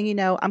 just letting you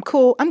know, I'm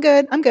cool. I'm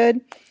good.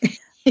 And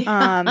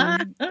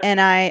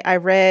I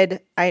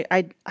read,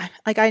 I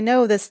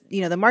know this,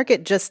 the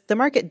market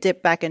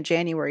dipped back in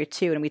January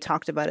too. And we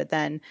talked about it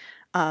then.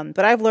 But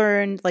I've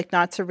learned like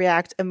not to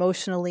react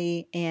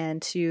emotionally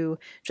and to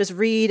just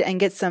read and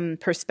get some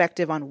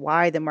perspective on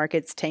why the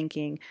market's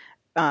tanking,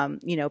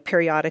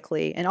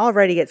 periodically, and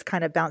already it's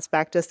kind of bounced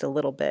back just a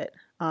little bit.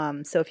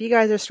 So if you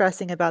guys are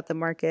stressing about the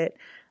market,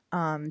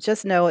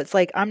 just know it's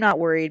like, I'm not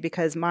worried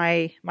because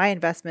my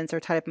investments are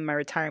tied up in my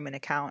retirement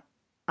account.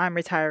 I'm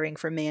retiring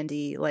from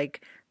Mandy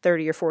like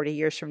 30 or 40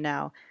 years from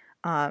now.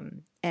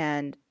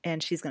 And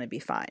she's going to be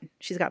fine.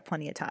 She's got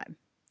plenty of time.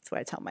 That's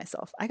what I tell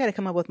myself. I got to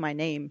come up with my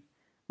name.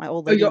 My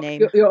old lady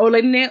name. Your old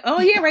lady name? Oh,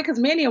 yeah, right. Because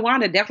Mandy and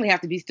Wanda definitely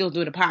have to be still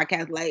doing a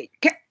podcast. Like,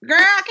 girl,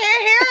 I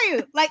can't hear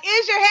you. Like,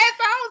 is your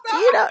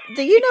headphones on?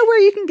 Do you know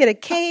where you can get a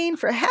cane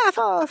for half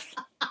off?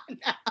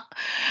 No.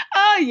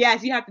 Oh,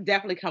 yes. You have to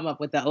definitely come up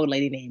with the old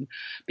lady name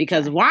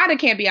because Wanda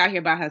can't be out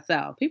here by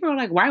herself. People are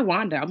like, why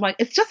Wanda? I'm like,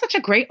 it's just such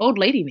a great old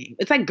lady name.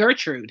 It's like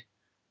Gertrude.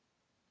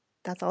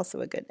 That's also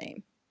a good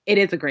name. It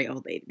is a great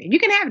old lady name. You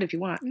can have it if you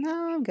want.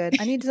 No, I'm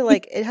good. I need to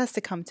it has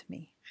to come to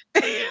me.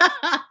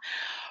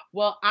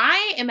 Well,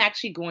 I am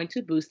actually going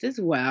to boost as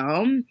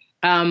well.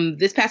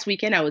 This past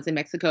weekend, I was in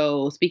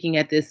Mexico speaking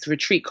at this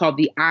retreat called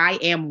the I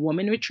Am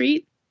Woman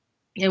Retreat.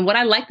 And what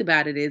I liked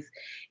about it is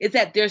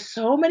that there's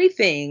so many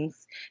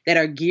things that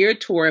are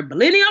geared toward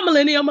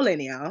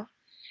millennial.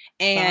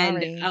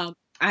 And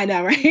I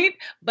know, right?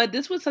 But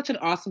this was such an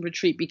awesome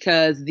retreat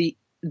because the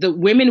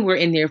women were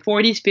in their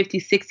 40s,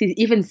 50s, 60s,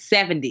 even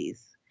 70s.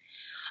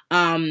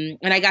 And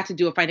I got to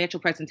do a financial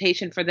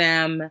presentation for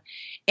them.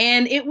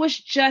 And it was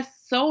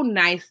just so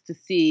nice to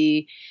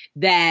see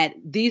that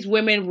these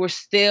women were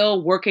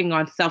still working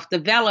on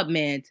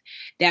self-development,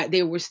 that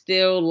they were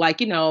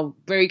still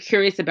very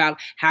curious about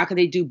how could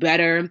they do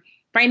better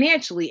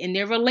financially in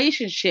their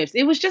relationships.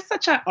 It was just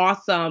such an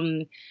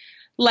awesome,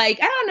 I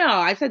don't know.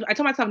 I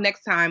told myself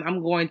next time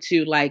I'm going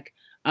to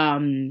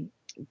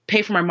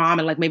pay for my mom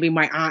and maybe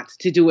my aunt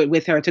to do it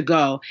with her to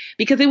go,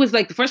 because it was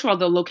first of all,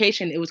 the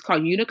location, it was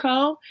called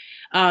Unico.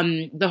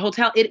 The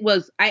hotel, it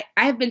was, I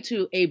have been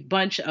to a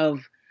bunch of,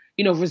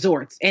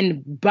 resorts,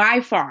 and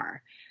by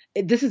far,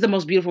 this is the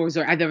most beautiful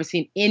resort I've ever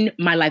seen in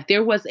my life.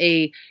 There was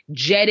a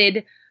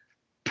jetted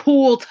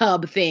pool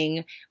tub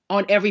thing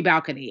on every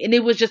balcony, and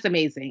it was just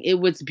amazing. It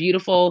was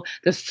beautiful.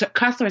 The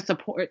customer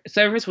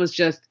service was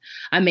just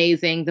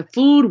amazing. The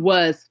food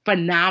was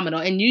phenomenal.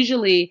 And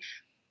usually,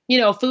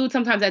 food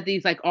sometimes at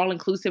these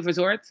all-inclusive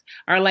resorts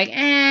are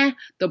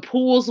the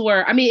pools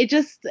were,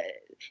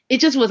 it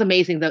just was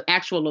amazing, the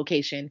actual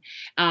location.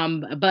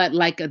 But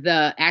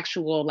the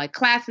actual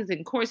classes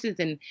and courses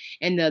and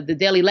the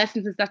daily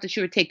lessons and stuff that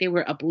you would take, they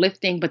were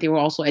uplifting, but they were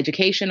also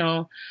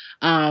educational.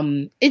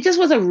 It just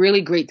was a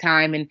really great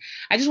time. And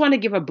I just want to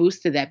give a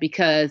boost to that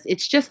because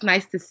it's just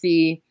nice to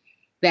see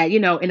that,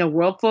 in a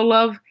world full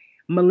of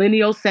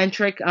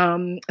millennial-centric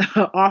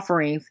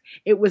offerings,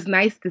 it was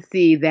nice to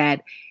see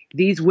that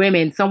these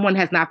women, someone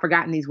has not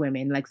forgotten these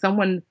women.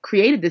 Someone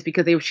created this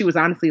because she was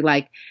honestly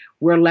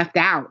we're left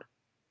out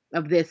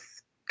of this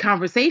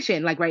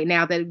conversation right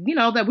now, that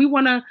that we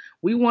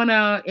want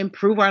to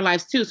improve our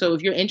lives too. So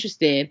if you're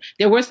interested,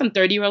 there were some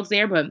 30-year-olds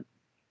there, but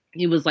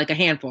it was a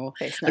handful.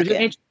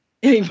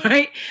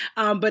 Right?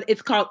 But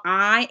it's called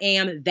I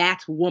Am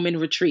That Woman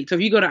Retreat. So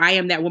if you go to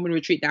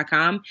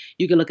iamthatwomanretreat.com,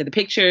 you can look at the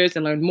pictures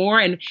and learn more,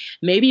 and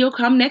maybe you'll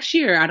come next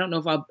year. I don't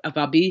know if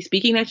I'll be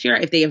speaking next year.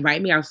 If they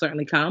invite me, I'll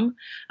certainly come.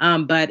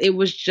 But it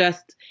was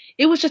just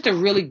a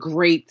really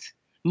great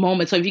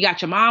moment. So if you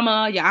got your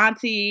mama, your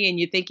auntie, and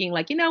you're thinking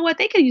what,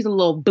 they could use a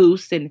little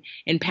boost and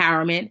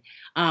empowerment.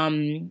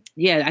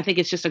 I think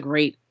it's just a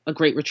great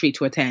retreat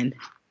to attend.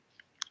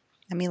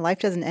 Life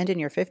doesn't end in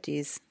your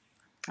 50s.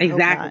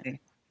 Exactly.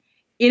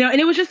 And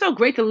it was just so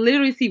great to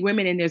literally see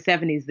women in their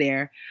 70s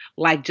there,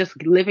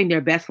 just living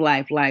their best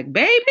life. Baby,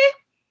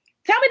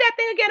 tell me that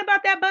thing again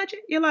about that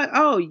budget. You're like,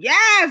 oh,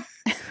 yes.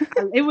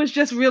 It was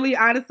just really,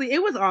 honestly,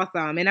 it was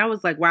awesome. And I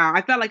was like, wow,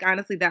 I felt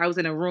honestly, that I was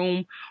in a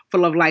room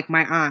full of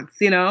my aunts,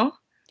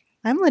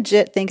 I'm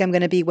legit think I'm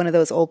going to be one of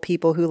those old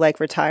people who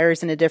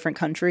retires in a different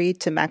country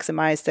to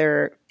maximize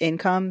their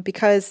income,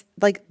 because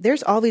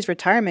there's all these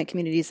retirement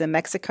communities in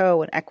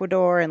Mexico and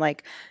Ecuador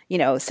and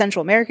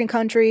Central American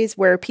countries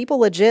where people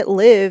legit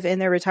live in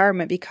their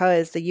retirement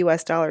because the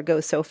US dollar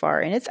goes so far.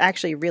 And it's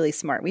actually really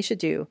smart. We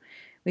should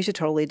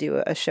totally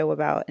do a show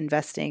about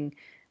investing,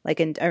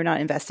 or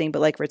not investing,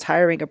 but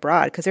retiring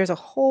abroad, because there's a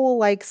whole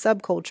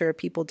subculture of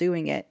people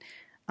doing it.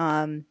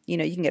 You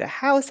can get a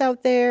house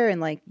out there and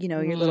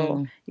your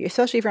little,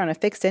 especially if you're on a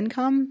fixed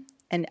income.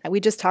 And we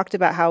just talked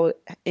about how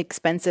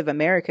expensive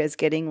America is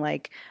getting.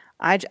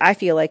 I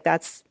feel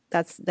that's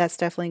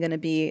definitely going to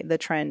be the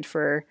trend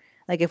for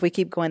if we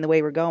keep going the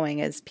way we're going,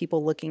 is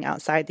people looking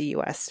outside the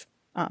US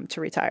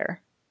to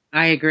retire.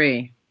 I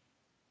agree.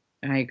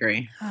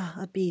 Oh,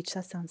 a beach.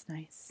 That sounds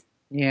nice.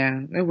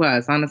 Yeah, it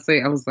was.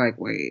 Honestly, I was like,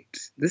 wait,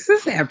 this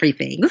is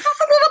everything. This is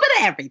a little bit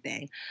of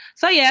everything.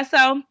 So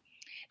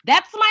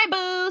that's my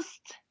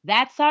boost.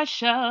 That's our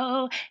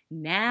show.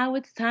 Now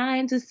it's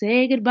time to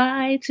say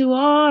goodbye to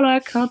all our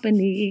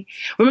company.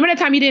 Remember that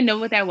time you didn't know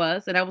what that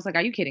was? And I was like,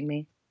 are you kidding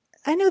me?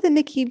 I know the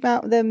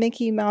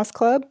Mickey Mouse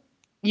Club.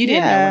 You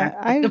didn't know.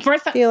 I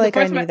feel like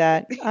I knew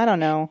that. I don't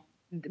know.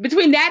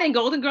 Between that and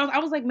Golden Girls, I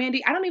was like,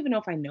 Mandy, I don't even know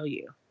if I know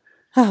you.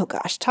 Oh,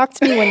 gosh. Talk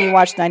to me when you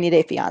watch 90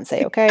 Day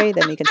Fiancé, okay?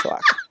 Then we can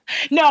talk.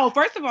 No,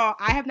 first of all,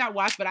 I have not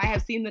watched, but I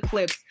have seen the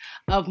clips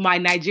of my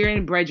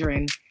Nigerian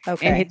brethren.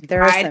 Okay, and his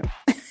there bride.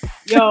 are some.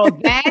 Yo,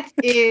 that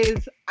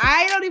is,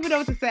 I don't even know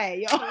what to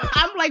say. Yo,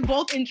 I'm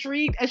both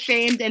intrigued,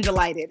 ashamed, and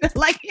delighted.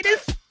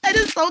 It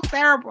is so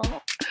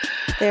terrible.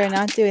 They're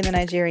not doing the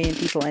Nigerian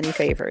people any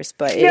favors,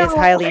 but it is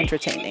highly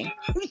entertaining.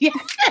 Yeah.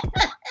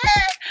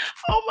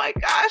 Oh my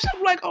gosh.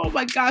 I'm like, oh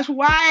my gosh,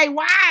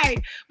 why?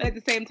 But at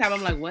the same time,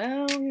 I'm like,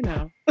 well,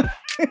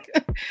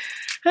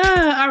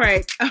 All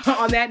right.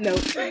 On that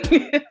note,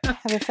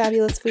 have a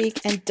fabulous week.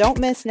 And don't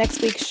miss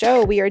next week's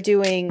show. We are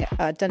doing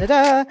a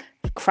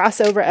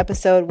crossover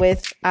episode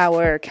with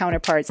our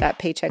counterparts at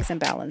Paychecks and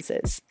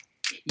Balances.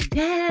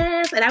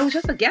 Yes. And I was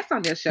just a guest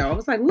on this show. I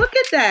was like, look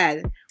at that.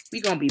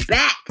 We're going to be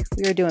back.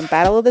 We are doing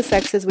Battle of the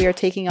Sexes. We are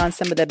taking on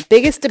some of the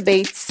biggest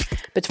debates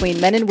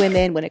between men and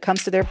women when it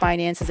comes to their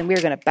finances. And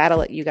we're going to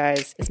battle it, you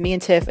guys. It's me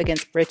and Tiff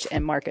against Rich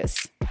and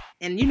Marcus.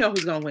 And you know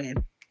who's going to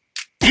win.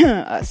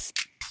 Us.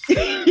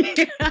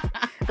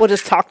 We'll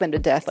just talk them to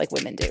death like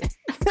women do.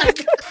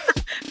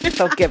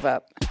 They'll give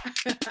up.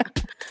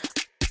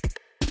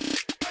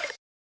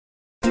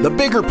 The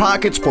Bigger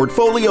Pockets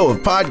portfolio of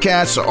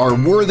podcasts are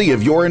worthy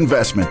of your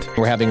investment.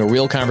 We're having a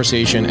real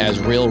conversation as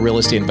real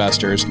estate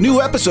investors.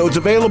 New episodes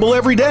available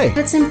every day.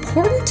 It's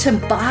important to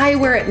buy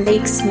where it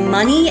makes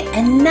money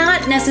and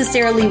not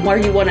necessarily where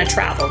you want to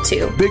travel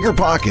to. Bigger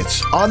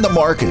Pockets, On the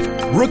Market,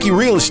 Rookie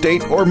Real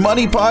Estate, or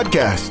Money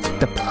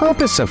Podcast. The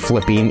purpose of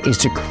flipping is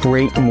to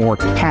create more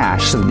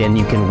cash so then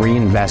you can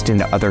reinvest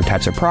into other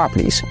types of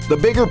properties. The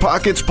Bigger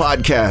Pockets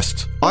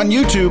Podcast on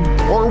YouTube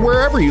or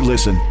wherever you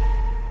listen.